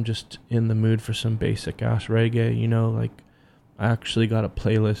 Sometimes I'm just in the mood for some basic ass reggae, you know, like I actually got a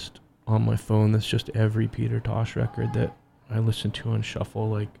playlist on my phone that's just every Peter Tosh record that I listen to on shuffle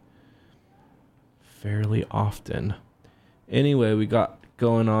like fairly often. Anyway, we got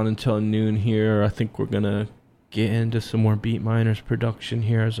going on until noon here. I think we're gonna get into some more Beat Miners production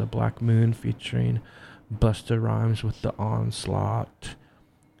here as a Black Moon featuring Busta Rhymes with The Onslaught.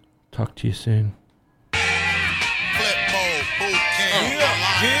 Talk to you soon. Flip mode, boot camp,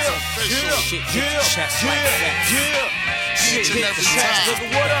 Shit, hit the chest,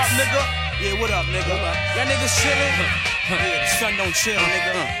 nigga. What up, nigga? Yeah, what up, nigga? Y'all niggas chillin'? Yeah, the sun don't chill,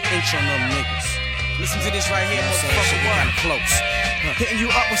 nigga. Inch on them niggas. Listen to this right here, motherfucker. Kinda close. Hitting you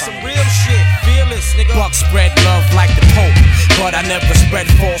up with some real shit. Fearless, nigga. Buck spread love like the Pope, but I never spread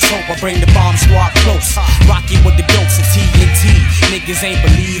false hope. I bring the bomb squad close. Rocky with the dose of TNT. Niggas ain't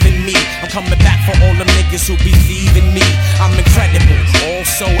believing me. I'm coming back for all them niggas who be thieving me. I'm incredible,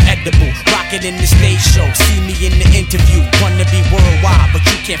 also edible. Rockin' in the stage show. See me in the interview. Wanna be worldwide, but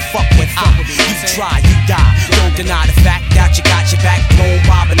you can't fuck with I. You try, you die. Don't deny the fact that you got your back blown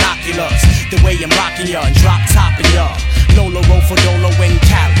by binoculars. The way I'm rocking ya and drop topping ya. Lola roll for Dolo and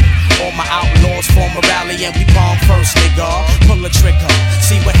Cali. All my outlaws form a rally and we bomb first, nigga. Pull a trigger,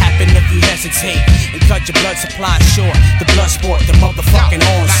 see what happen if you hesitate and cut your blood supply short. The blood sport, the motherfucking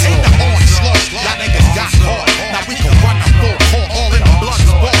onslaught. Now ain't the onslaught, y'all niggas got caught. Now we can run the full court, all in the blood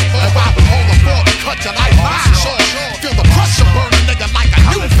sport. And while we hold the fort, cut your life line short. Feel the pressure burn a nigga like a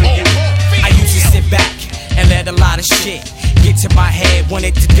Newport. I used to sit back and let a lot of shit get to my head,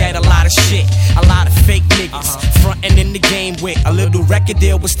 wanted to get a lot of shit. A lot of fake niggas frontin' in the game with a little record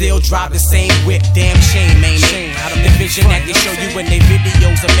deal, but still drive the same whip. Damn shame, ain't it? The vision that they show you in their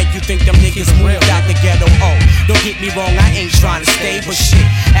videos will make you think them niggas moved out the ghetto. Oh, don't get me wrong, I ain't trying to stay, but shit,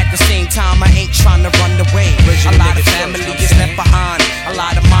 at the same time I ain't trying to run away. A lot of family is left behind. A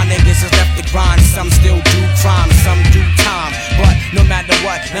lot of my niggas is left to grind. Some still do crime, some do time. But no matter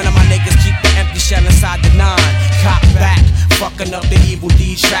what, none of my niggas keep the empty shell inside the nine. Cop back, fucking up the evil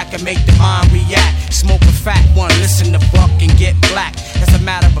deed track and make the mind react. Smoke a fat one, listen to Buck and get black. That's a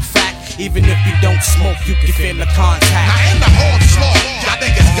matter of fact, even if you don't smoke, you can feel the contact. Now in the onslaught, y'all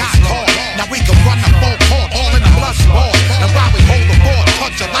niggas got caught. Now we can run the full court, all in the blood sport. And while we hold the board,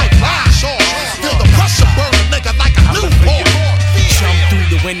 cut your life line short. Feel the pressure burn a nigga like a Newport. Jump through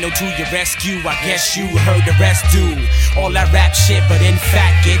the window to your rescue. I guess you heard the rest do all that rap shit, but in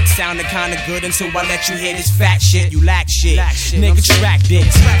fact it sounded kinda good until I let you hear this fat shit. You lack shit, nigga. Track this,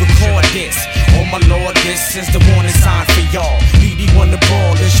 record this. Oh my lord, this is the warning sign for y'all. BD won the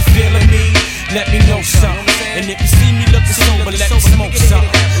ball. Is you feeling me? Let me know something. And if you see me looking sober, let me smoke something.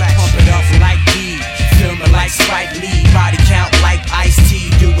 Pump it up like D, film it like Spike Lee. Body count like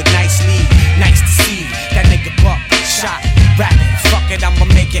Ice-T, do it nicely. Nice to see that nigga Buck shot rapping. Fuck it, I'ma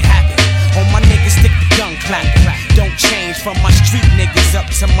make it happen. All my niggas stick the gun clapping. Don't change from my street niggas up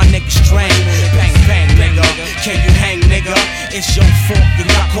to my niggas strain. Bang bang nigga, can you hang nigga? It's your fault you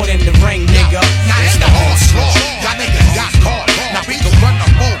got caught in the ring nigga. Now in the onslaught, y'all niggas got caught. Now we can run the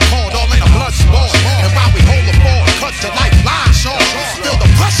full court, all in the blood sport. And while we hold the ball, cut your life line short. Feel the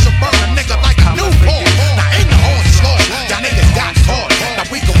pressure burn a nigga like a Newport. Now in the onslaught, y'all niggas got caught. Now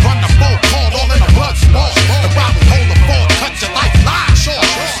we can run the full court, all in the blood sport. And while we hold the ball, cut your life line short.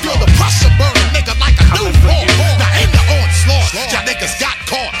 Feel the pressure burn a nigga like a Newport. Now in the onslaught, y'all niggas got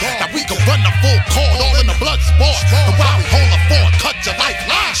caught. Now we can run the full court, all in the blood sport. And while we hold the ball, cut your life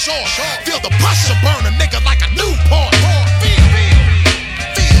line short. Feel the pressure burn a nigga like a Newport.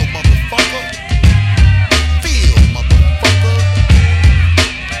 Feel, motherfucker. Feel, motherfucker.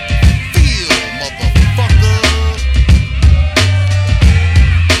 Feel, motherfucker.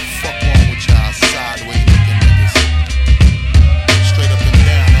 Fuck wrong with y'all sideways looking niggas. Straight up and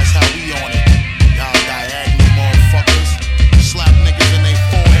down, that's how we on it. Y'all diagonal motherfuckers. Slap niggas in they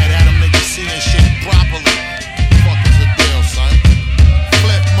forehead, had them niggas seeing shit properly. Fuck is the deal, son?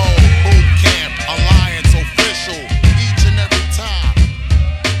 Flip mode, boot camp, alliance official. Each and every time.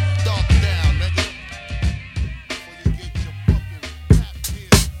 Duck down, nigga. Before you get your fucking rap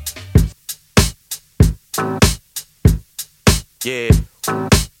here. Yeah.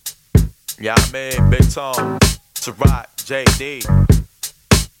 Yeah, I mean, Big Tone, Ciroc, JD.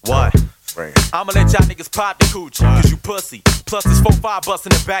 What? I'ma let y'all niggas pop the coochie, cause you pussy. Plus there's 4-5 bustin'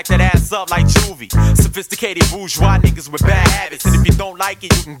 the back that ass up like juvie. Sophisticated bourgeois niggas with bad habits. And if you don't like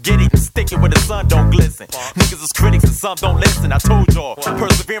it, you can get it and stick it where the sun don't glisten. Niggas is critics and some don't listen. I told y'all,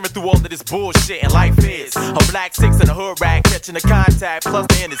 persevering through all of this bullshit and life is a black six and a hood rag catching the contact plus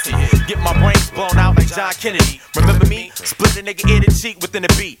the energy. Get my brains blown out like John Kennedy. Remember me? Split a nigga ear to cheek within a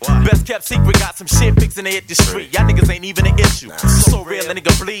beat. Best kept secret, got some shit fixing to hit the street. Y'all niggas ain't even an issue. So real, a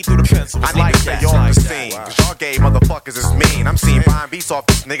nigga bleed through the pencil. I need to stay off the scene, cause y'all gay motherfuckers is mean. I'm seeing buying beats off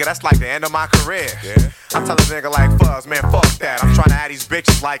this nigga, that's like the end of my career. I tell a nigga like Fuzz, man, fuck that. I'm trying to add these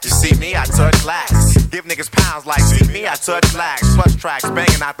bitches like, you see me, I touch lax. Give niggas pounds like, see me, I touch lax. Plus tracks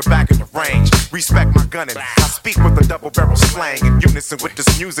banging out the back of the range. Respect my gunning. I speak with a double barrel slang in unison with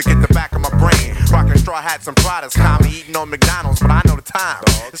this music in the back of my brain. Rocking straw hats and Pradas, calmly eating on McDonald's, but I know the time.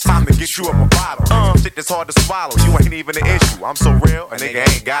 It's time to get you up a bottle. Shit that's hard to swallow, you ain't even an issue. I'm so real, a nigga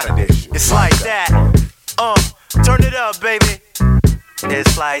ain't got an issue. It's like that. Turn it up, baby.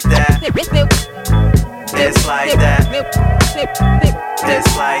 It's like that. It's like that.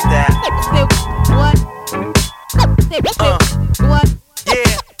 It's like that. What? What?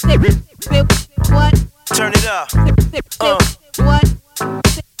 Yeah. What? Turn it up. What?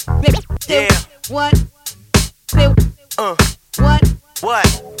 Yeah. What? What? What?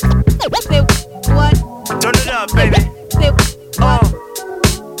 What? Turn it up, baby.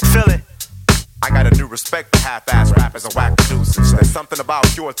 Feel it. I got a new respect for half-ass rappers and whack producers. There's something about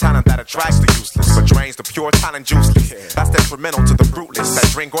pure talent that attracts the useless, but drains the pure talent juiceless. That's detrimental to the fruitless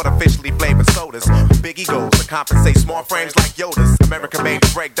that drink artificially flavored sodas. Big egos to compensate small frames like Yodas. American made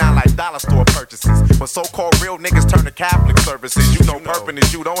break down like dollar store purchases. But so-called real niggas turn to Catholic services. You know purping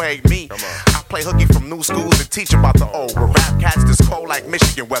is you, don't hate me. I play hooky from new schools and teach about the old. Where rap cats this cold like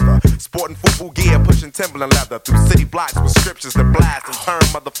Michigan weather. Sporting FUBU gear, pushing Timberland leather through city blocks with scriptures that blast and turn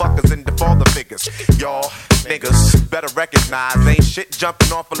motherfuckers into father figures. Y'all niggas better recognize ain't shit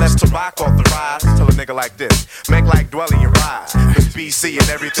jumping off unless Tupac authorized. Tell a nigga like this, make like Dwelly and rise. It's BC and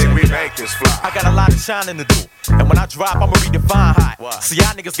everything we make is fly. I got a lot of shining to do, and when I drop, I'ma redefine hot. So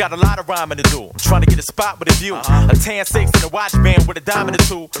y'all niggas got a lot of rhyming to do. I'm trying to get a spot with a view, a tan 6 and a watch band with a diamond or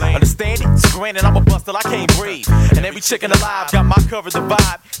two. Understand it? So granted, I'm a bust till I can't breathe, and every chicken alive got my cover, the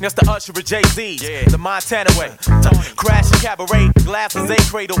vibe. That's the Usher of Jay-Z's, the Montana way. Crashing cabaret, glasses a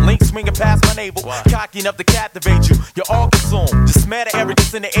cradle, link swinging past my navel, cocky enough to captivate you. You're all consumed. Just smell the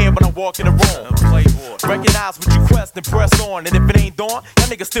arrogance in the air when I walk in the room. Recognize what you quest and press on, and if it ain't dawn, y'all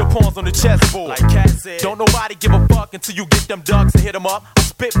niggas still pawns on the chessboard. Like Cat said, don't nobody give a fuck until you get them ducks and hit them up. I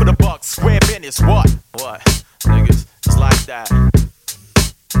spit for the bucks, square business. What? Niggas, it's like that.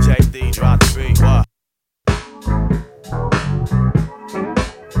 JD, drop the beat. What?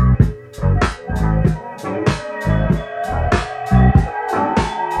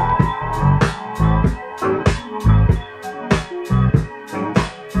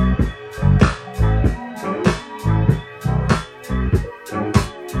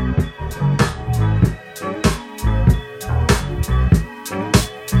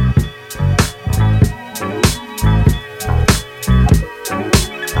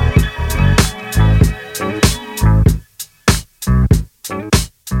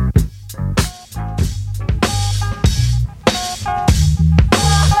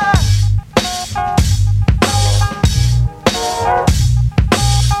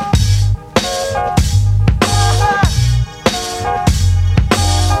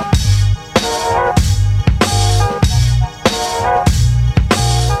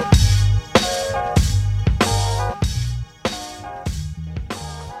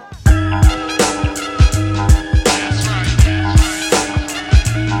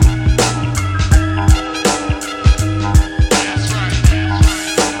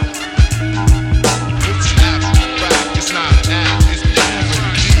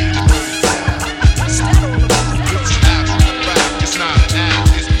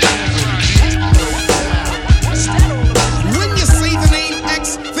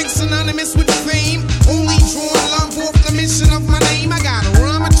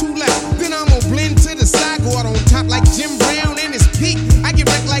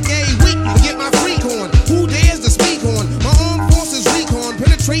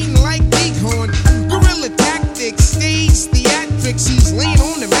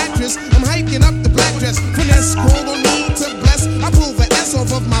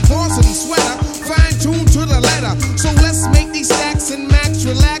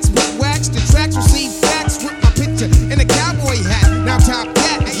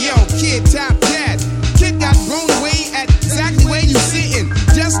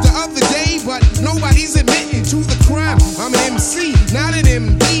 MC, not an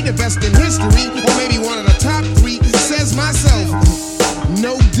MD, the best in history, or maybe one of the top three. Says myself,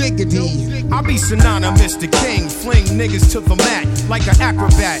 be synonymous to king. Fling niggas to the mat like an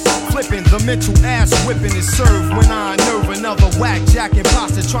acrobat. Flipping the mental ass whipping is served when I unnerve another whack jack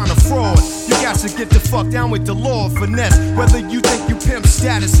imposter trying to fraud. You got to get the fuck down with the law of finesse. Whether you think you pimp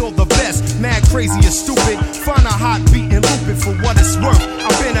status or the best, mad, crazy, or stupid, find a hot beat and loop it for what it's worth.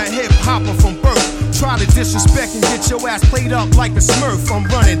 I've been a hip hopper from birth. Try to disrespect and get your ass played up like a smurf. I'm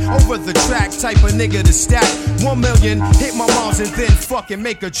running over the track, type of nigga to stack 1 million, hit my moms and then fucking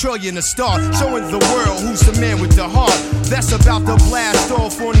make $1 trillion to start. Showing the world who's the man with the heart. That's about to blast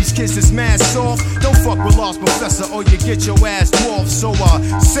off on these kids that's mad soft. Don't fuck with Lost Professor or you get your ass dwarfed. So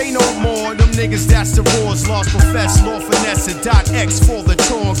say no more, them niggas that's the roars. Lost Professor, Law Finesse, .x for the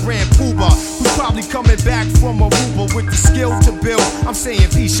torn Grand Pooba, who's probably coming back from Aruba with the skill to build. I'm saying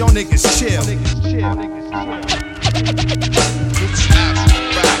peace, y'all niggas chill.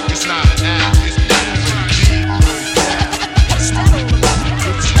 It's not an app, it's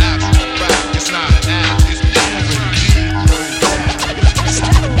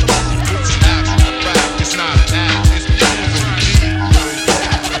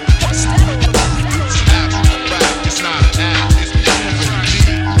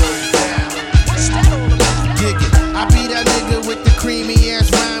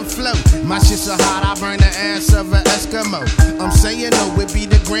my shit so hot, I burn the ass of an Eskimo. I'm saying no, it be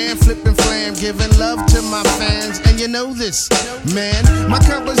the grand flipping flam, giving love to my fans, and you know this, man. My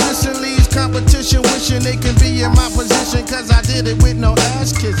composition leaves competition wishing they can be in my position, cause I did it with no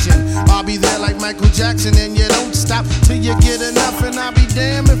ass kissing. I'll be there like Michael Jackson, and you don't stop till you get enough, and I'll be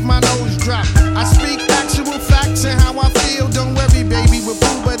damned if my nose drop. I speak actual facts and how I feel. Don't worry, baby, with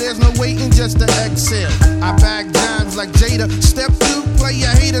poo, but there's no waiting just to exhale. I bag dimes like Jada. Step 2, play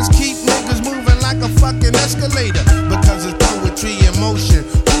your haters, keep niggas moving like a fucking escalator, because it's poetry in motion.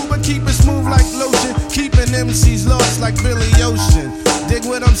 Uber keep it smooth like lotion, keeping MCs lost like Billy Ocean. Dig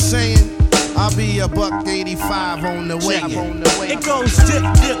what I'm saying? I'll be $1.85 on the way. It goes dip,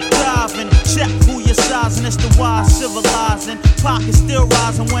 dip, diving. Check who you're sizing. It's the wise civilizing. Pockets still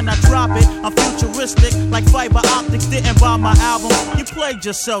rising when I drop it. I'm futuristic like fiber optics. Didn't buy my album. You played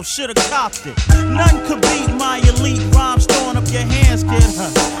yourself, should've copped it. None could beat my elite rhymes. Throwing up your hands, kid.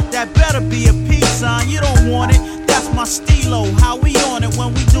 That better be a peace sign. You don't want it. That's my stilo, how we on it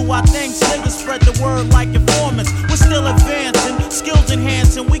when we do our things. Niggas spread the word like informants. We're still advancing, skills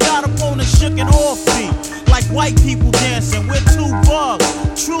enhancing. We got opponents shook and off beat, like white people dancing. We're too bugged,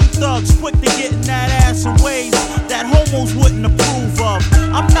 true thugs, quick to get in that ass in ways that homos wouldn't approve of.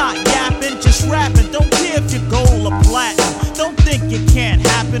 I'm not yapping, just rapping. Don't care if you're gold or platinum. Don't think it can't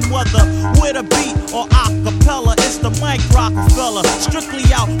happen, whether with a beat or acapella. It's the Mike Rockefeller, strictly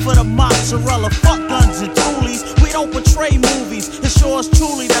out for the mozzarella. Fuck guns and toolies. We don't portray movies. It's yours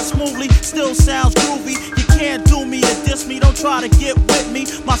truly that smoothly still sounds groovy. You can't do me to diss me. Don't try to get with me.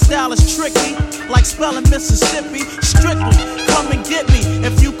 My style is tricky, like spelling Mississippi. Strictly, come and get me.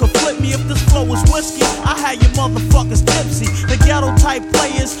 If you could flip me, if this flow was whiskey, I had your motherfuckers tipsy. The ghetto type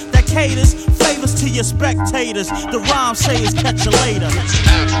players that caters favors to your spectators. The rhyme say is catch you later.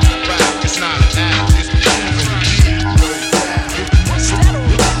 It's not an app, it's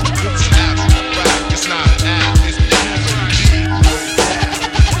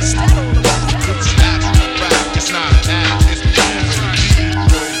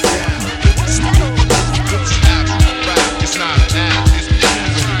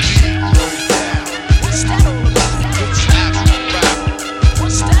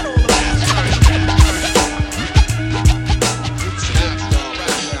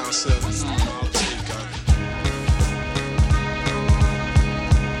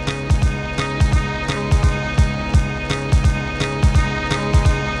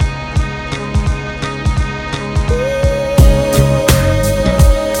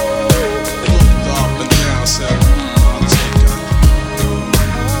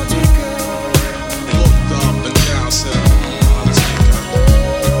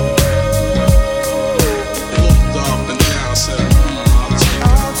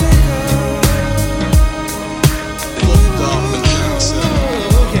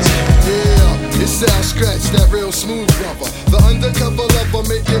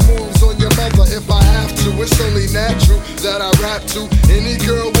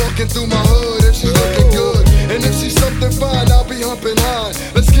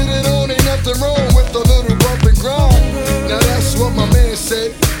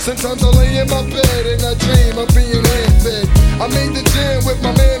Sometimes I lay in my bed and I dream of being hand-fed. I made the jam with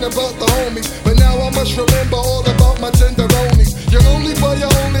my man about the homies, but now I must remember all about my tenderonies. You're only by your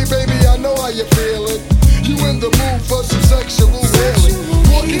only, baby, I know how you feel it. You in the mood for some sexual healing.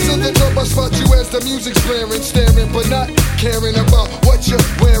 Walking to the club, I spot you as the music's blaring, staring, but not caring about what what you're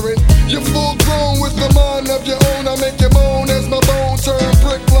wearing. You're full grown with the mind of your own. I make you moan as my bones turn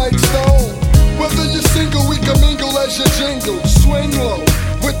brick like stone. Whether you're single, we can mingle as you jingle. Swing low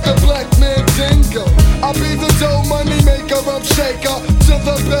with the black man dingo. I'll be the dough money maker, I'm shaker. To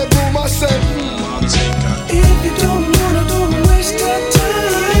the bedroom I say, if you don't wanna, don't waste that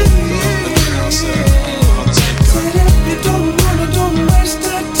time. Said if you don't wanna, don't waste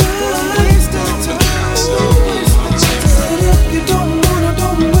that time. Said if you don't wanna,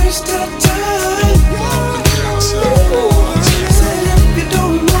 don't waste that time. Said if you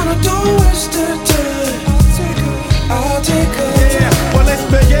don't wanna, don't waste that time. I'll take her. Yeah, well it's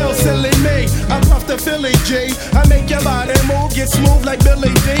Big L, silly me. I puff the Philly G. I make your body move, get smooth like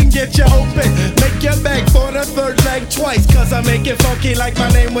Billy Dean. Get you open, make your back for the third leg twice. Cause I make it funky like my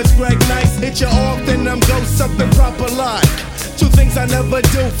name was Greg Nice. Hit you off, then I'm go something proper like. Two things I never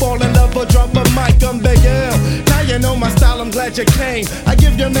do, fall in love or drop a mic. I'm Big L. Now you know my style, I'm glad you came. I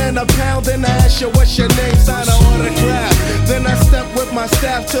give your man a pound, then I ask you what's your name. Sign an autograph. Then I step with my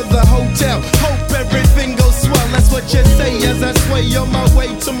staff to the hotel. Hope everything goes swell, that's what you say as I sway on my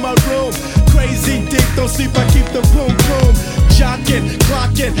way to my room. Crazy deep, don't sleep, I keep the boom boom. Jocking,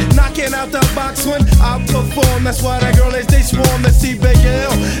 clocking, knocking out the box when I perform. That's why the girlies, they swarm to see Big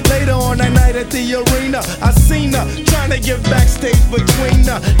L. Later on that night at the arena, I seen her trying to get backstage between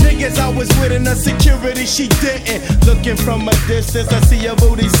her niggas I was with in the security, she didn't. Looking from a distance, I see her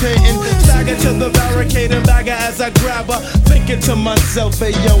booty's hitting. Stagger to the barricade and bagger as I grab her. Thinking to myself,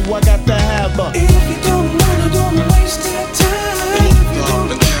 hey yo, I got to have her. If you don't wanna, don't waste that time.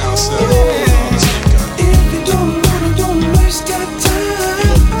 If you don't wanna, don't waste that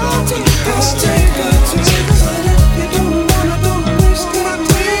time. I'll take her. Said if you don't wanna, don't waste that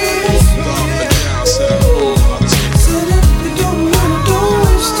time. Said if you don't wanna, don't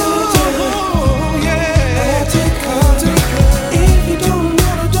waste that time. I'll take her. If you don't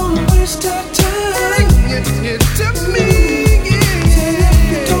wanna, don't waste that time. It took me. Said if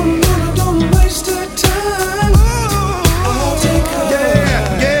you don't wanna, don't waste that time. I'll take her.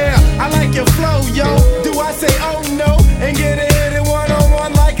 Yeah, I like your flow, yo. Do I say oh no and get it hit it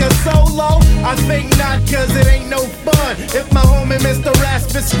one-on-one like a solo? I think not, cause it ain't no fun if my homie Mr.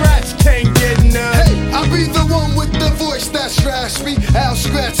 Raspy Scratch can't get none. hey, I'll be the one with the voice that's raspy. Al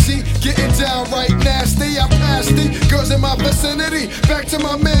Scratchy, getting down right nasty. I passed the girls in my vicinity. Back to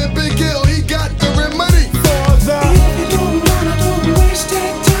my man Big L, he got the remedy. For the if you don't wanna, don't waste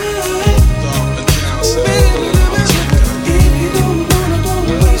that time. If you don't wanna, don't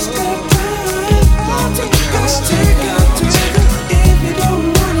waste that time. I'll take her. If you don't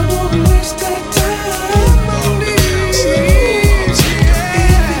wanna, don't waste that time. If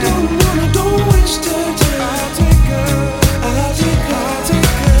you don't wanna, don't waste that time. I'll take her.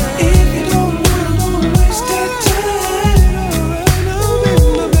 If you don't wanna, don't waste that time.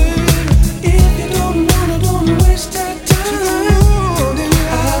 If you don't wanna, don't waste that time. I'll take her. If you don't wanna, don't waste that time.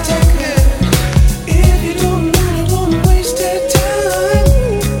 I'll take her. If you don't wanna, don't waste that time.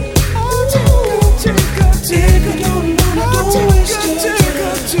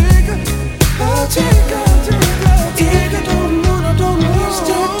 I'll take her. If you don't wanna, don't waste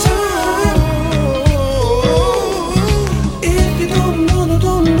that time. If you don't wanna,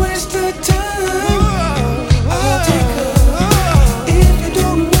 don't waste that time. I'll take her. If you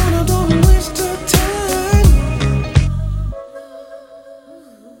don't wanna, don't waste that time.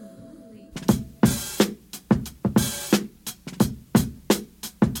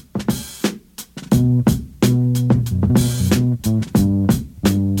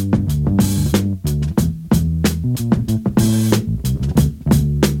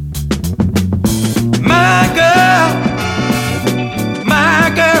 My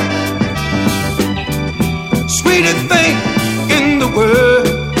girl, sweetest thing in the world.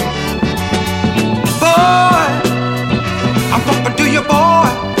 Boy, I'm talking to you, boy.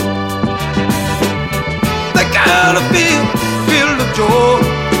 The girl I feel the joy.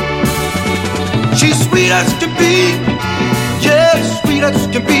 She's sweet as can be, yeah, sweet as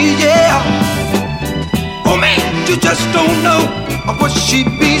can be, yeah. Oh man, you just don't know what she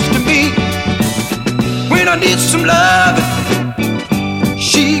means to me. When I need some loving,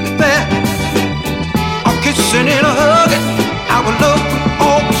 she's there. A kissing and a hugging, our love will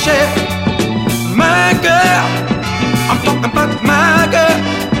all be shared. My girl, I'm talking about my girl,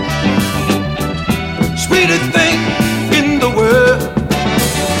 sweetest thing in the world.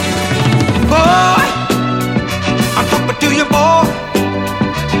 Boy, I'm talking to you, boy.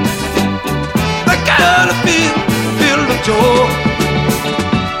 The girl I feel the joy.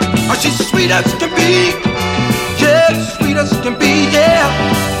 Oh, she's sweet as can be, yeah, sweet as can be, yeah.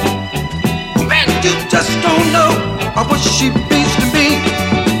 Oh man, you just don't know what she means to me.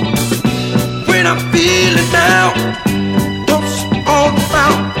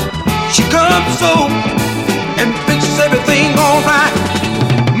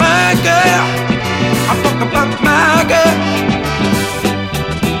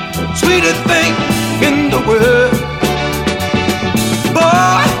 sweetest thing in the world.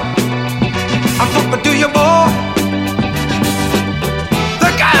 Boy, I'm talking to you, boy. The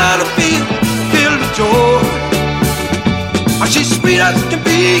kind of feel the joy. She's sweet as can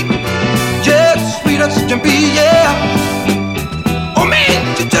be, yeah, sweet as can be, yeah. Oh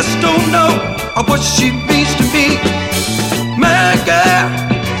man, you just don't know what she means to me. My girl,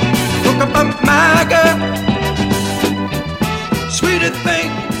 look about my girl, sweetest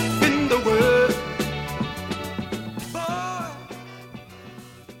thing in the world.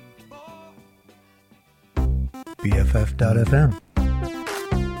 BFF.FM.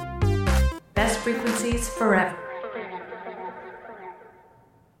 Best frequencies forever.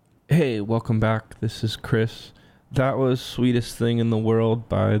 Hey, welcome back. This is Chris. That was Sweetest Thing in the World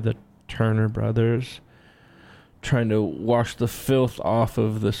by the Turner Brothers. Trying to wash the filth off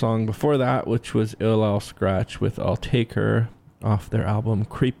of the song before that, which was Ill Al Scratch with I'll Take Her off their album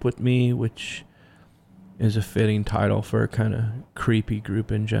Creep With Me, which is a fitting title for a kind of creepy group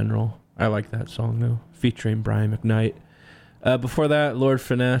in general. I like that song though, featuring Brian McKnight. Before that, Lord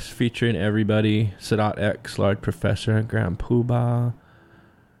Finesse featuring Everybody, Sadat X, Lord Professor, and Grand Poobah.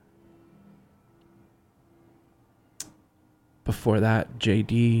 Before that, J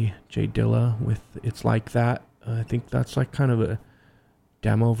Dilla with It's Like That. I think that's like kind of a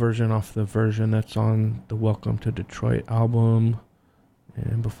demo version off the version that's on the Welcome to Detroit album.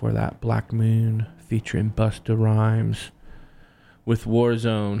 And before that, Black Moon featuring Busta Rhymes with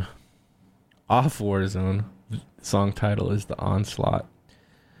Warzone. Off Warzone. Song title is The Onslaught.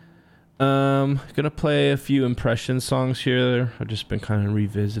 Gonna play a few Impression songs here. I've just been kind of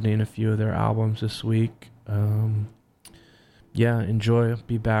revisiting a few of their albums this week. Yeah, enjoy.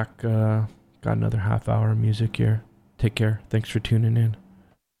 Be back. Got another half hour of music here. Take care. Thanks for tuning in.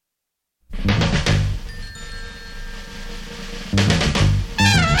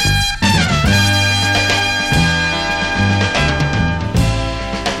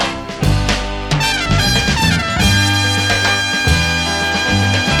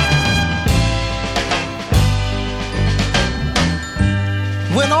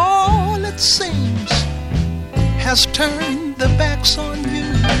 When all it seems has turned their backs on you,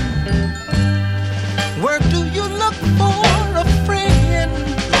 where do you look for a friend?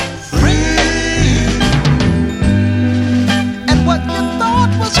 And what you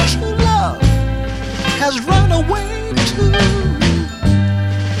thought was true love has run away too.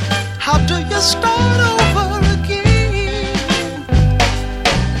 How do you start over again?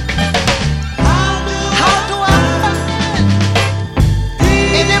 How do I find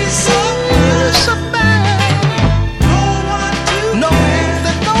an empty piece of mind, knowing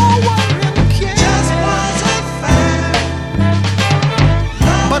that no one really cares?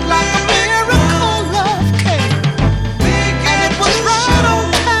 But like a miracle, love came, and it was right on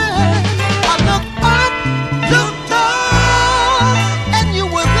time. I looked up, and you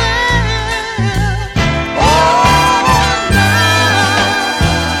were there. Oh, now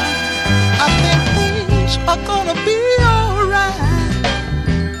I think things are gonna be alright.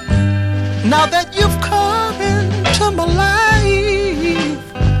 Now that you've come into my life,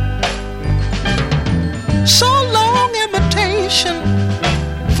 so long imitation,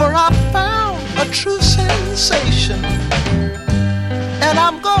 for I found a true sensation, and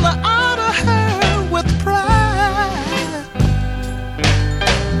I'm gonna honor her with pride.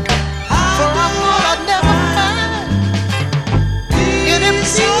 For I'm gonna never find any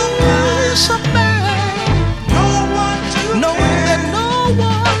peace of mind, knowing that no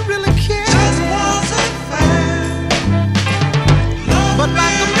one really cares. But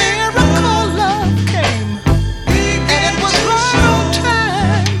like a miracle, love came, and it was right on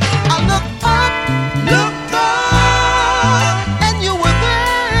time. I looked up, and you were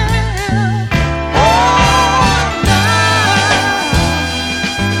there. Oh, now,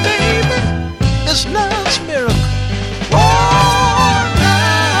 baby, it's love's miracle. Oh,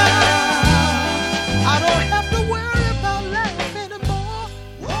 now, I don't have to worry about life anymore.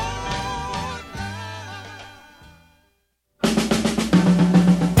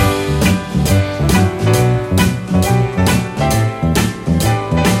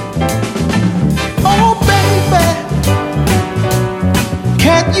 Oh, baby,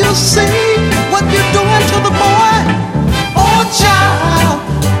 can't you see what you're doing to the boy? Oh, child,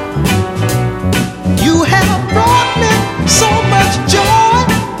 you have brought me so much joy,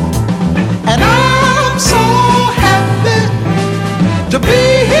 and I'm so happy to be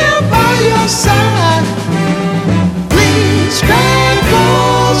here by your side. Please stand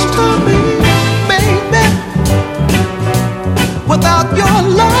close to me, baby. Without your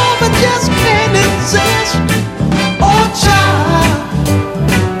love, I just can't exist. Oh, child,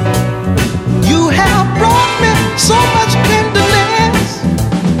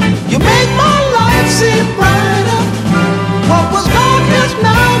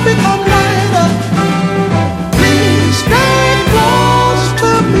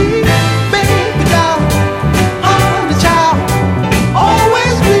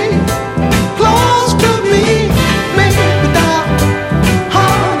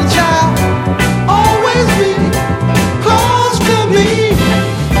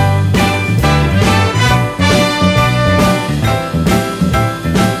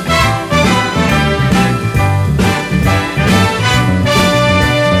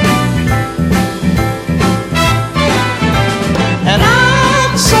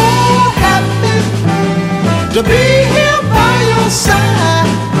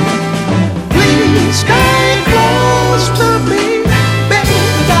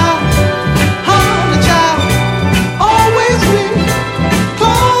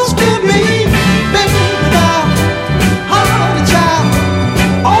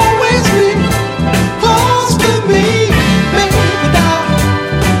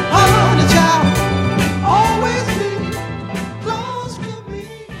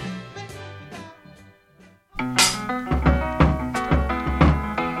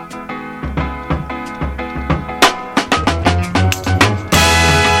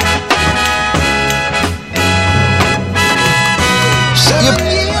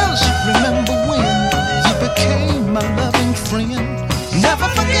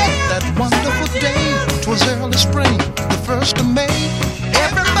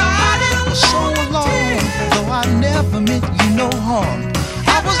 on.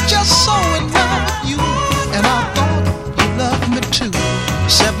 I was just so in love with you, and I thought you loved me too.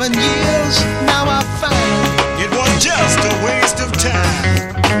 7 years, now I find it was just a waste of time.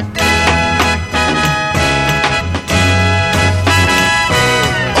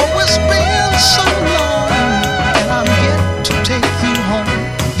 Oh, it's been so long, and I'm yet to take you home.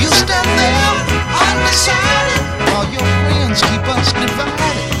 You stand there undecided, while your friends keep us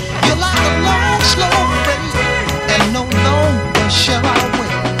divided. You're like a long, slow freight, and no longer shall I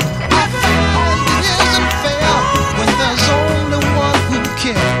wait. I find it isn't fair when there's only one who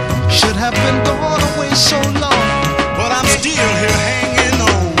cares. Should have been gone away so long, but I'm still here hanging on.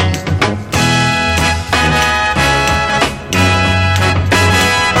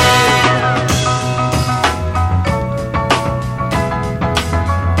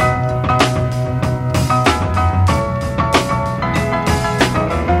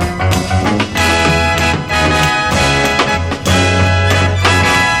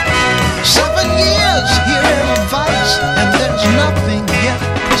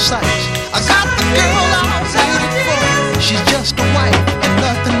 I got the girl I waited for. She's just a wife and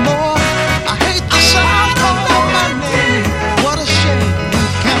nothing more. I hate the sound calling my name. What a shame, who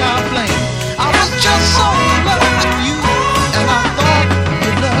can I blame? I was just so in love with you, and I thought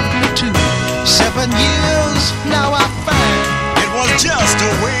you loved me too. 7 years, now I find it was just a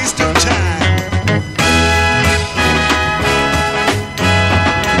waste of time.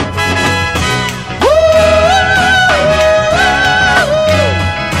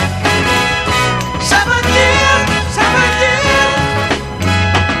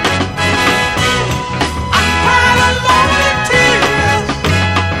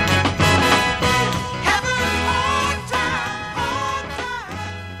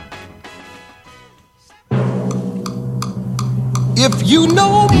 If you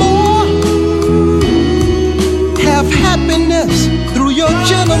know more, have happiness through your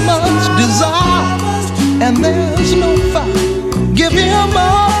gentleman's desire, and there's no fight, give him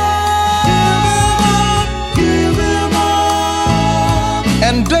up, give him up.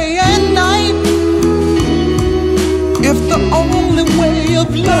 And day and night, if the only way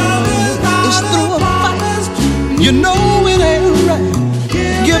of love is through a fight, you know it ain't right,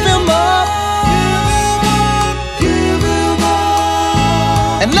 give him up.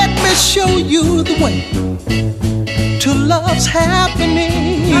 And let me show you the way to love's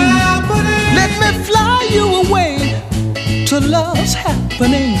happening. Let me fly you away to love's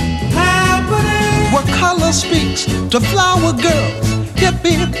happening. Where color speaks to flower girls,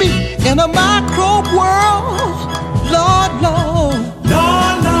 hippie hippie in a microbe world. Lord, Lord,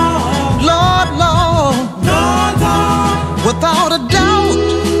 Lord, Lord, Lord, Lord, Lord, Lord. Without a doubt,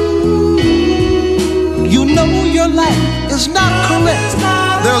 you know your life is not correct.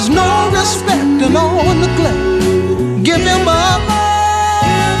 There's no respect and all neglect. Give him up.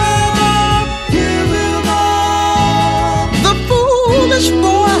 Give him up. The foolish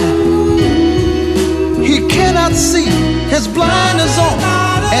boy, he cannot see, his blinders on,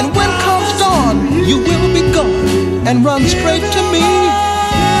 and when comes dawn, you will be gone and run straight to me.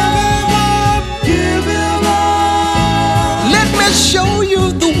 Give him up. Let me show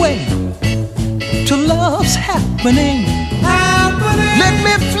you the way to love's happening. Let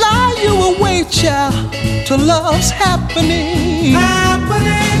me fly you away, child, to love's happening.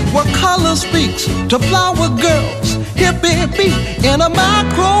 Where color speaks to flower girls, hippie hippie in a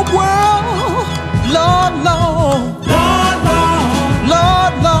microbe world. Lord, Lord, Lord, Lord,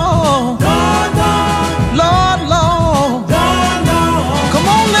 Lord, Lord, Lord, Lord, Lord, Lord, Lord. Come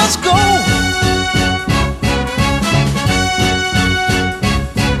on, let's go.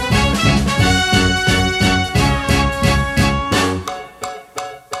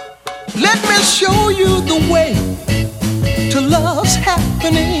 Let me show you the way to love's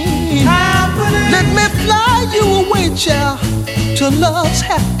happening. Let me fly you away, child, to love's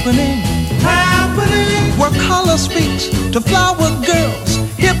happening. Where color speaks to flower girls,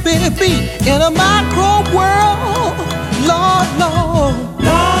 hippie hippie in a microbe world. Lord, Lord,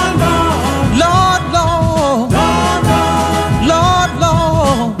 Lord, Lord, Lord, Lord, Lord,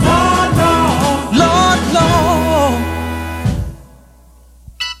 Lord, Lord, Lord, Lord.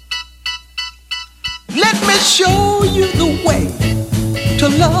 Let me show you the way to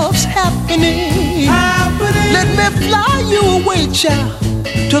love's happening. Let me fly you away, child,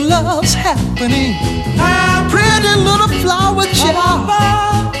 to love's happening. Pretty little flower child,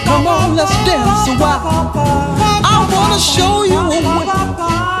 come on, let's dance a while. I wanna show you a way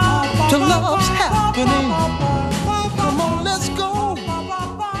to love's happening. Come on, let's go.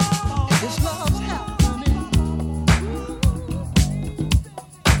 It's love's happening.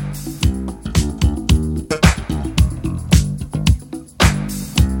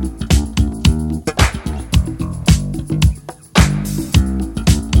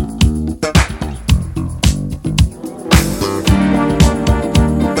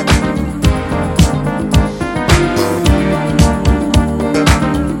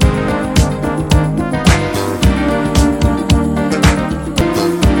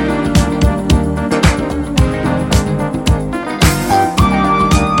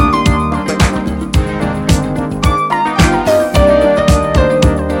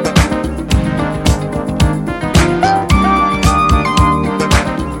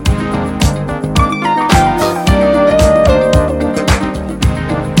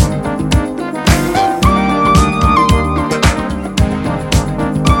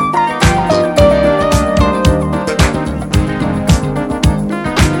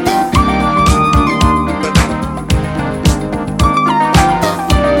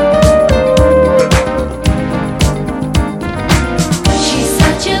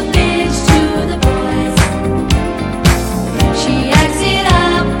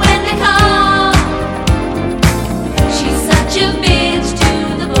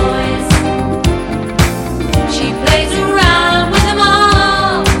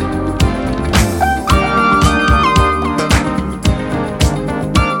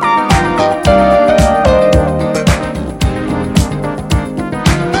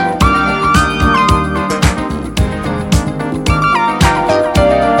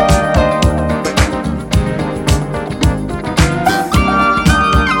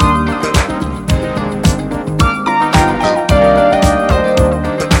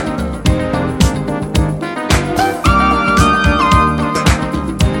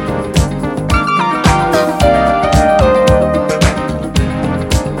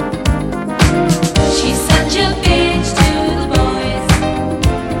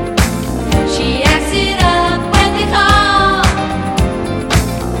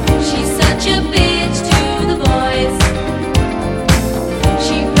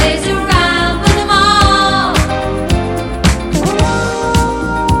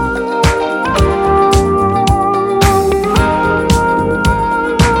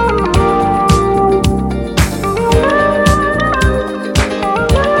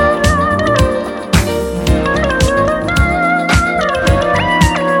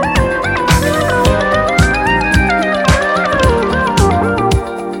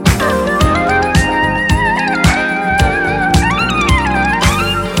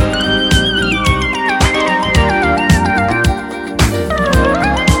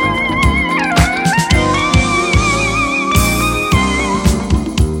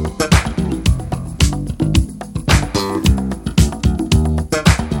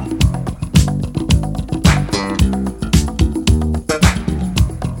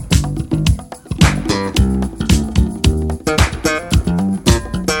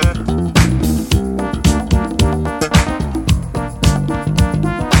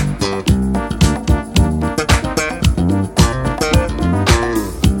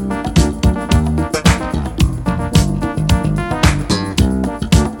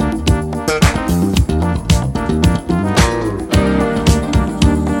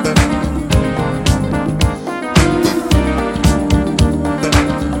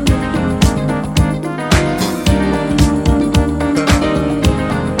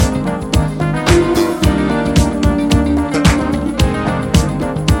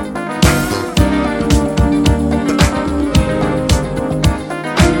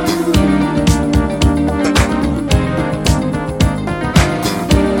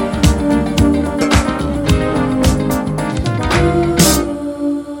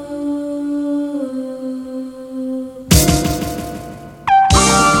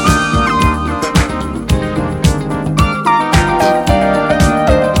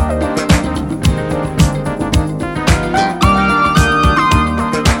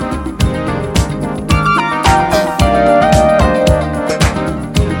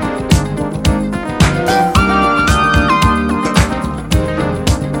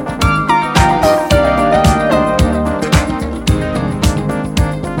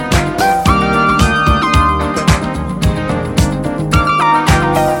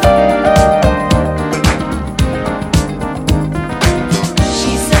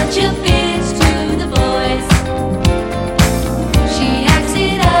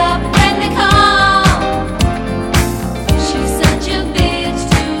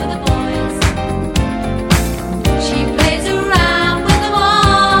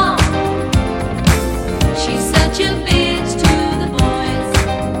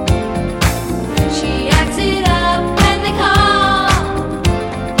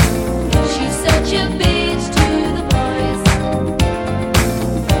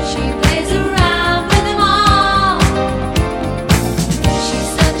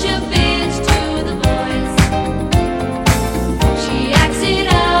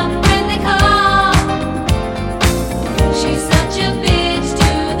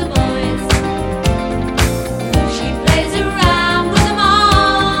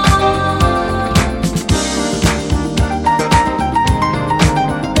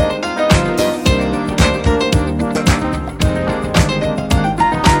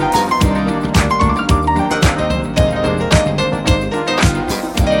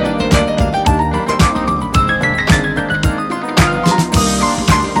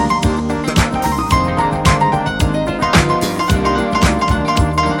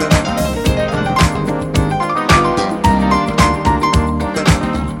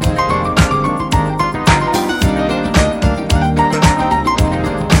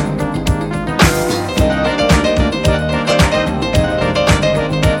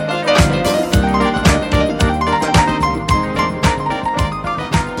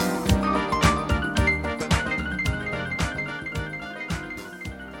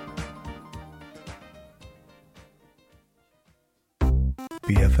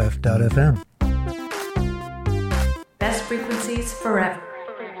 BFF.FM. Best frequencies forever.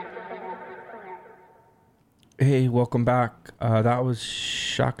 Hey, welcome back. That was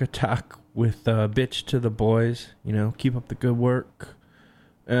Shock Attack with Bitch to the Boys. You know, keep up the good work.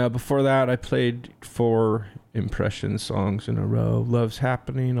 Before that, I played 4 Impression songs in a row. Love's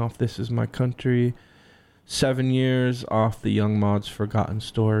Happening off This Is My Country. 7 Years off the Young Mod's Forgotten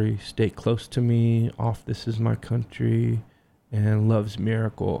Story. Stay Close to Me off This Is My Country. And Love's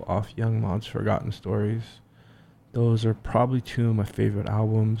Miracle off Young Mod's Forgotten Stories. Those are probably 2 of my favorite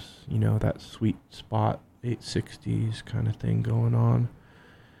albums. You know, that sweet spot, 860s kind of thing going on.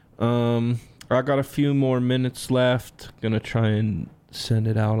 I got a few more minutes left. Gonna try and send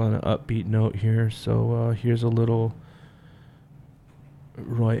it out on an upbeat note here. So here's a little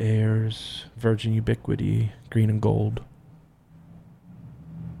Roy Ayers, Virgin Ubiquity, Green and Gold.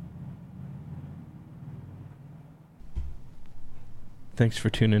 Thanks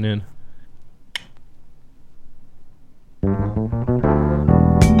for tuning in.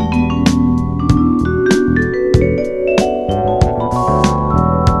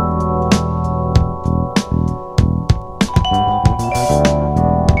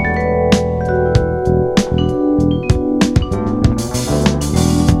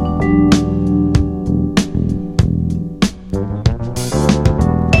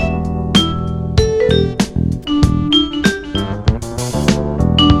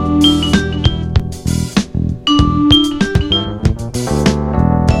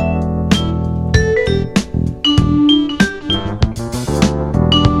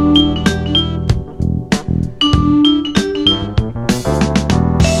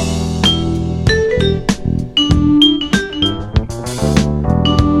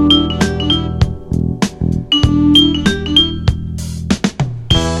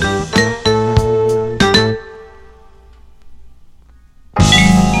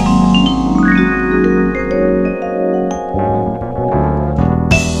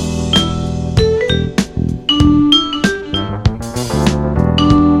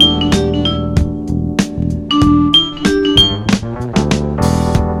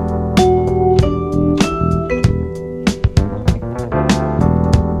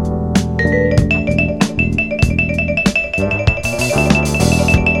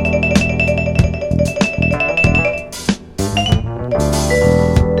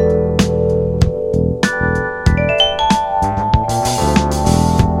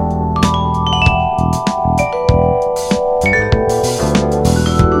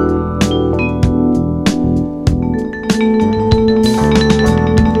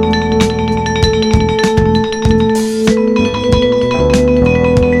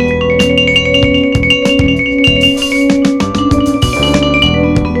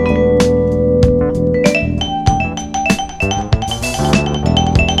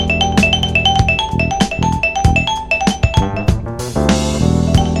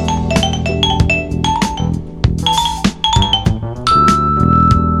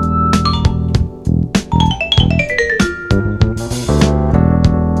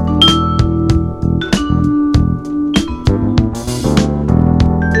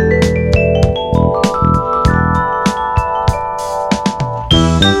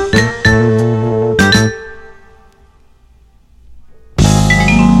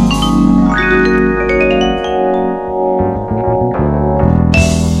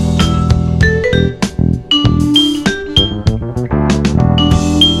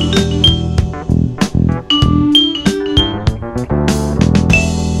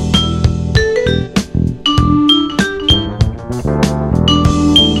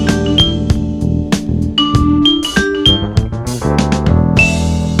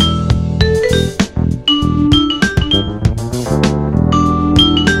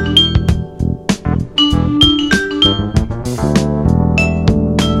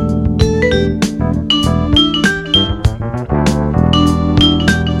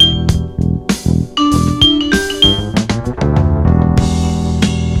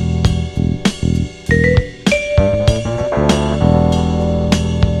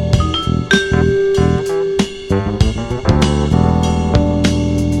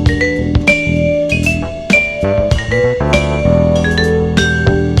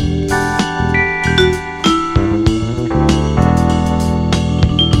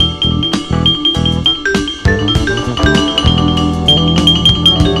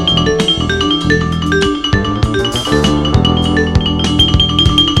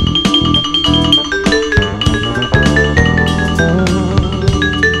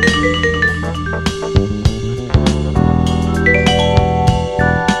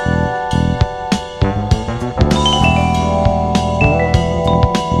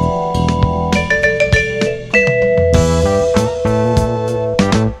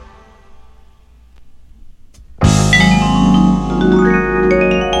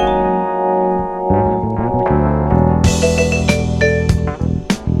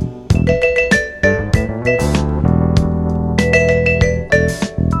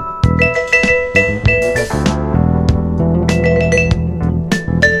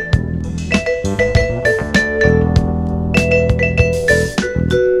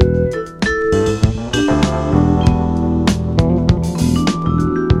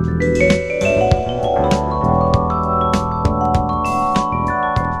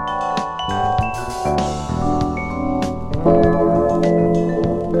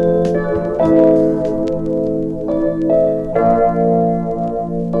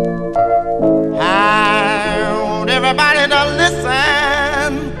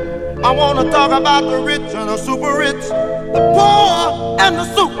 about the rich and the super rich, the poor and the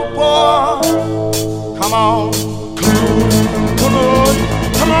super poor. Come on, come on,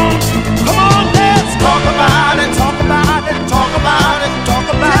 come on, come on, let's talk about it, talk about it, talk about it, talk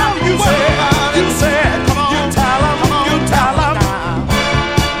about it. You said, come on, you tell 'em, you tell 'em.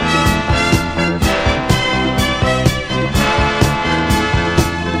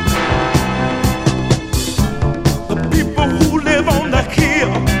 The people who live on the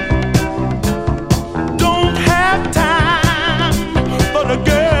hill don't have time for the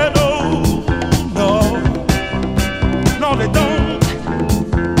ghetto. No, no, they don't.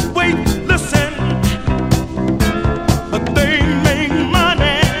 Wait, listen, but they make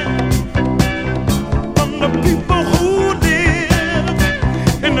money from the people who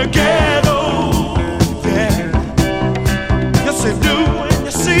live in the ghetto. Yeah, yes they do, and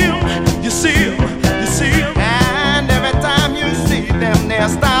you see 'em, you see 'em, you see 'em. And every time you see them, they're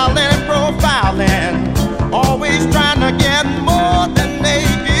styling and profiling, always trying to get more than they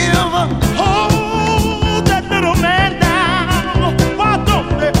give. Hold that little man down. Why don't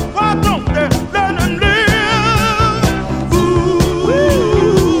they let him live? Ooh,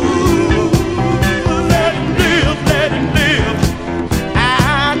 let him live, let him live.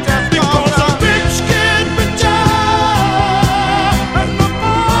 Because the rich get richer and the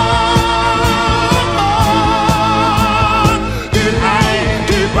poor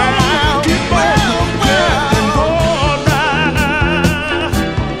keep getting poorer.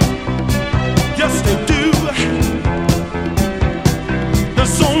 Yes, they do.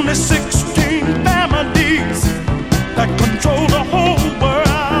 There's only 16 families that control the whole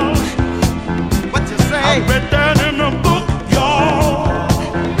world. What you say? I read that in a book, y'all.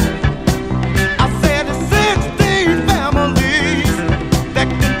 I said it's 16 families that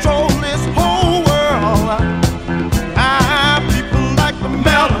control this whole world. People like the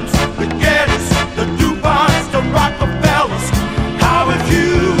Mellons, the Gettys, the DuPonts, the Rockefellers. How if you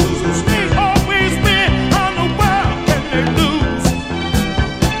They always win on the world, and they lose.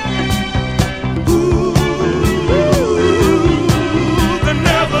 They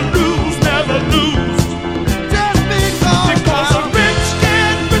never lose, never lose. just because The rich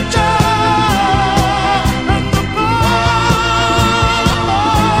get richer and the poor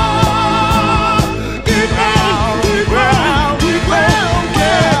keep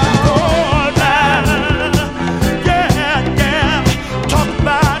getting poorer. Yeah. Talk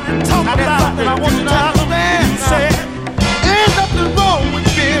about it, talk Now, there's about something I it. want you to understand. You said, ain't nothing wrong with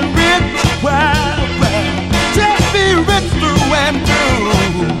being rich. well, Just be rich through and through.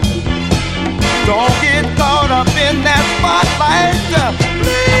 Don't get caught up in that spotlight.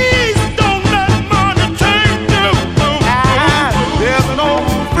 please don't let money take you. There's an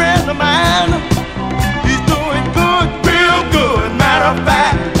old friend of mine. He's doing good, real good. Matter of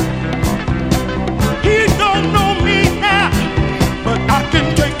fact, He don't know me now, but I can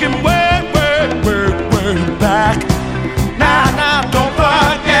take him way back. now, don't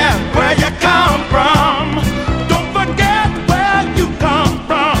forget where you come from. Don't forget where you come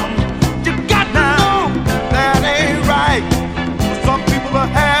from. You got to know that ain't right. Some people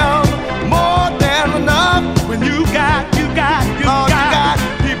will have more than enough. When you got people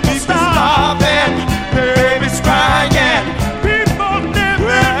starving, babies crying. people living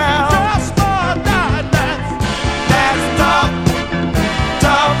Well, just for that. That's tough,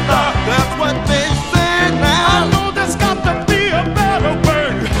 tough luck. That's what they say I now. know there's got to be a better way.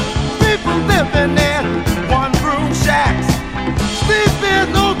 People living in one-room shacks, sleeping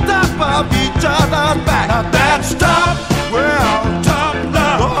on top of each other's back. Now that's tough. Well, tough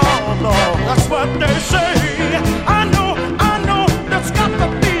luck. Oh no, That's what they say. I know there's got to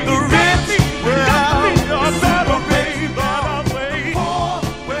be the rich. Well, a better way. poor.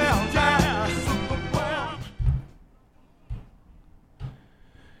 Well, yeah, super well.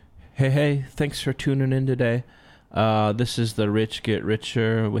 Hey, thanks for tuning in today. This is the Rich Get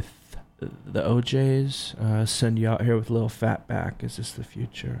Richer with the OJs. Send you out here with a little Fatback. Is this the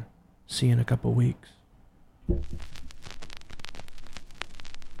future? See you in a couple weeks.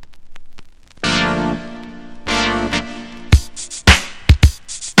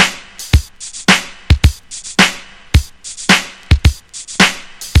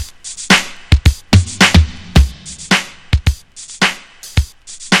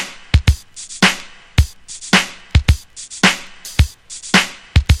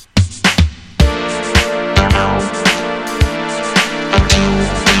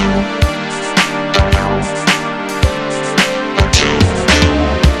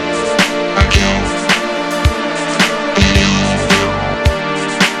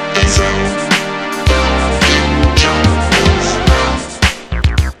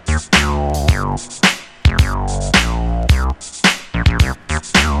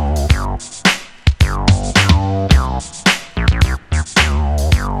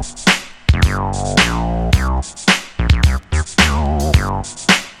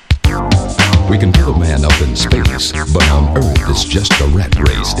 but on earth it's just a rat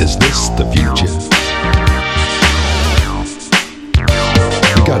race. Is this the future?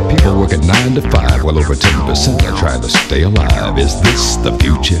 You got people working 9 to 5, while over 10% are trying to stay alive. Is this the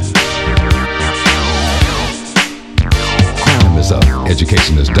future? Crime is up,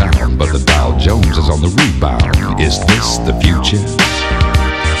 education is down, but the Dow Jones is on the rebound. Is this the future?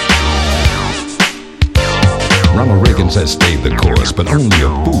 Ronald Reagan says stay the course, but only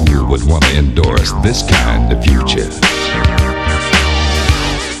a fool would want to endorse this kind of future.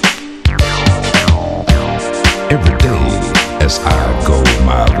 Every day as I go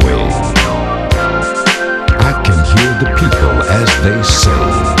my way, I can hear the people as they say,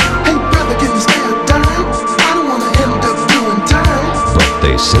 Hey brother, get me scared, die. I don't wanna end up doing time. but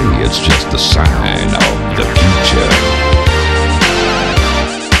they say it's just a sign of the future.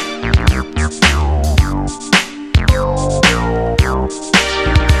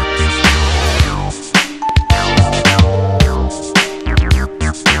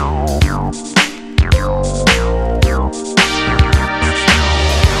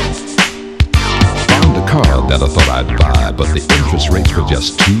 That I thought I'd buy, but the interest rates were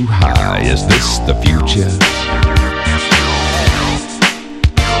just too high. Is this the future?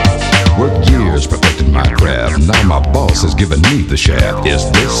 Worked years perfecting my craft, now my boss is giving me the shaft. Is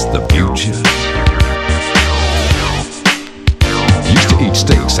this the future? Used to eat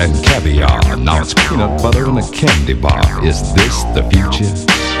steaks and caviar, now it's peanut butter and a candy bar. Is this the future?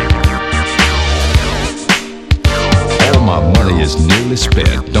 My money is nearly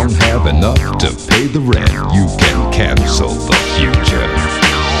spent, don't have enough to pay the rent. You can cancel the future.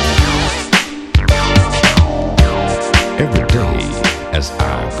 Every day as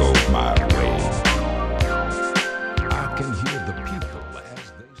I go my way,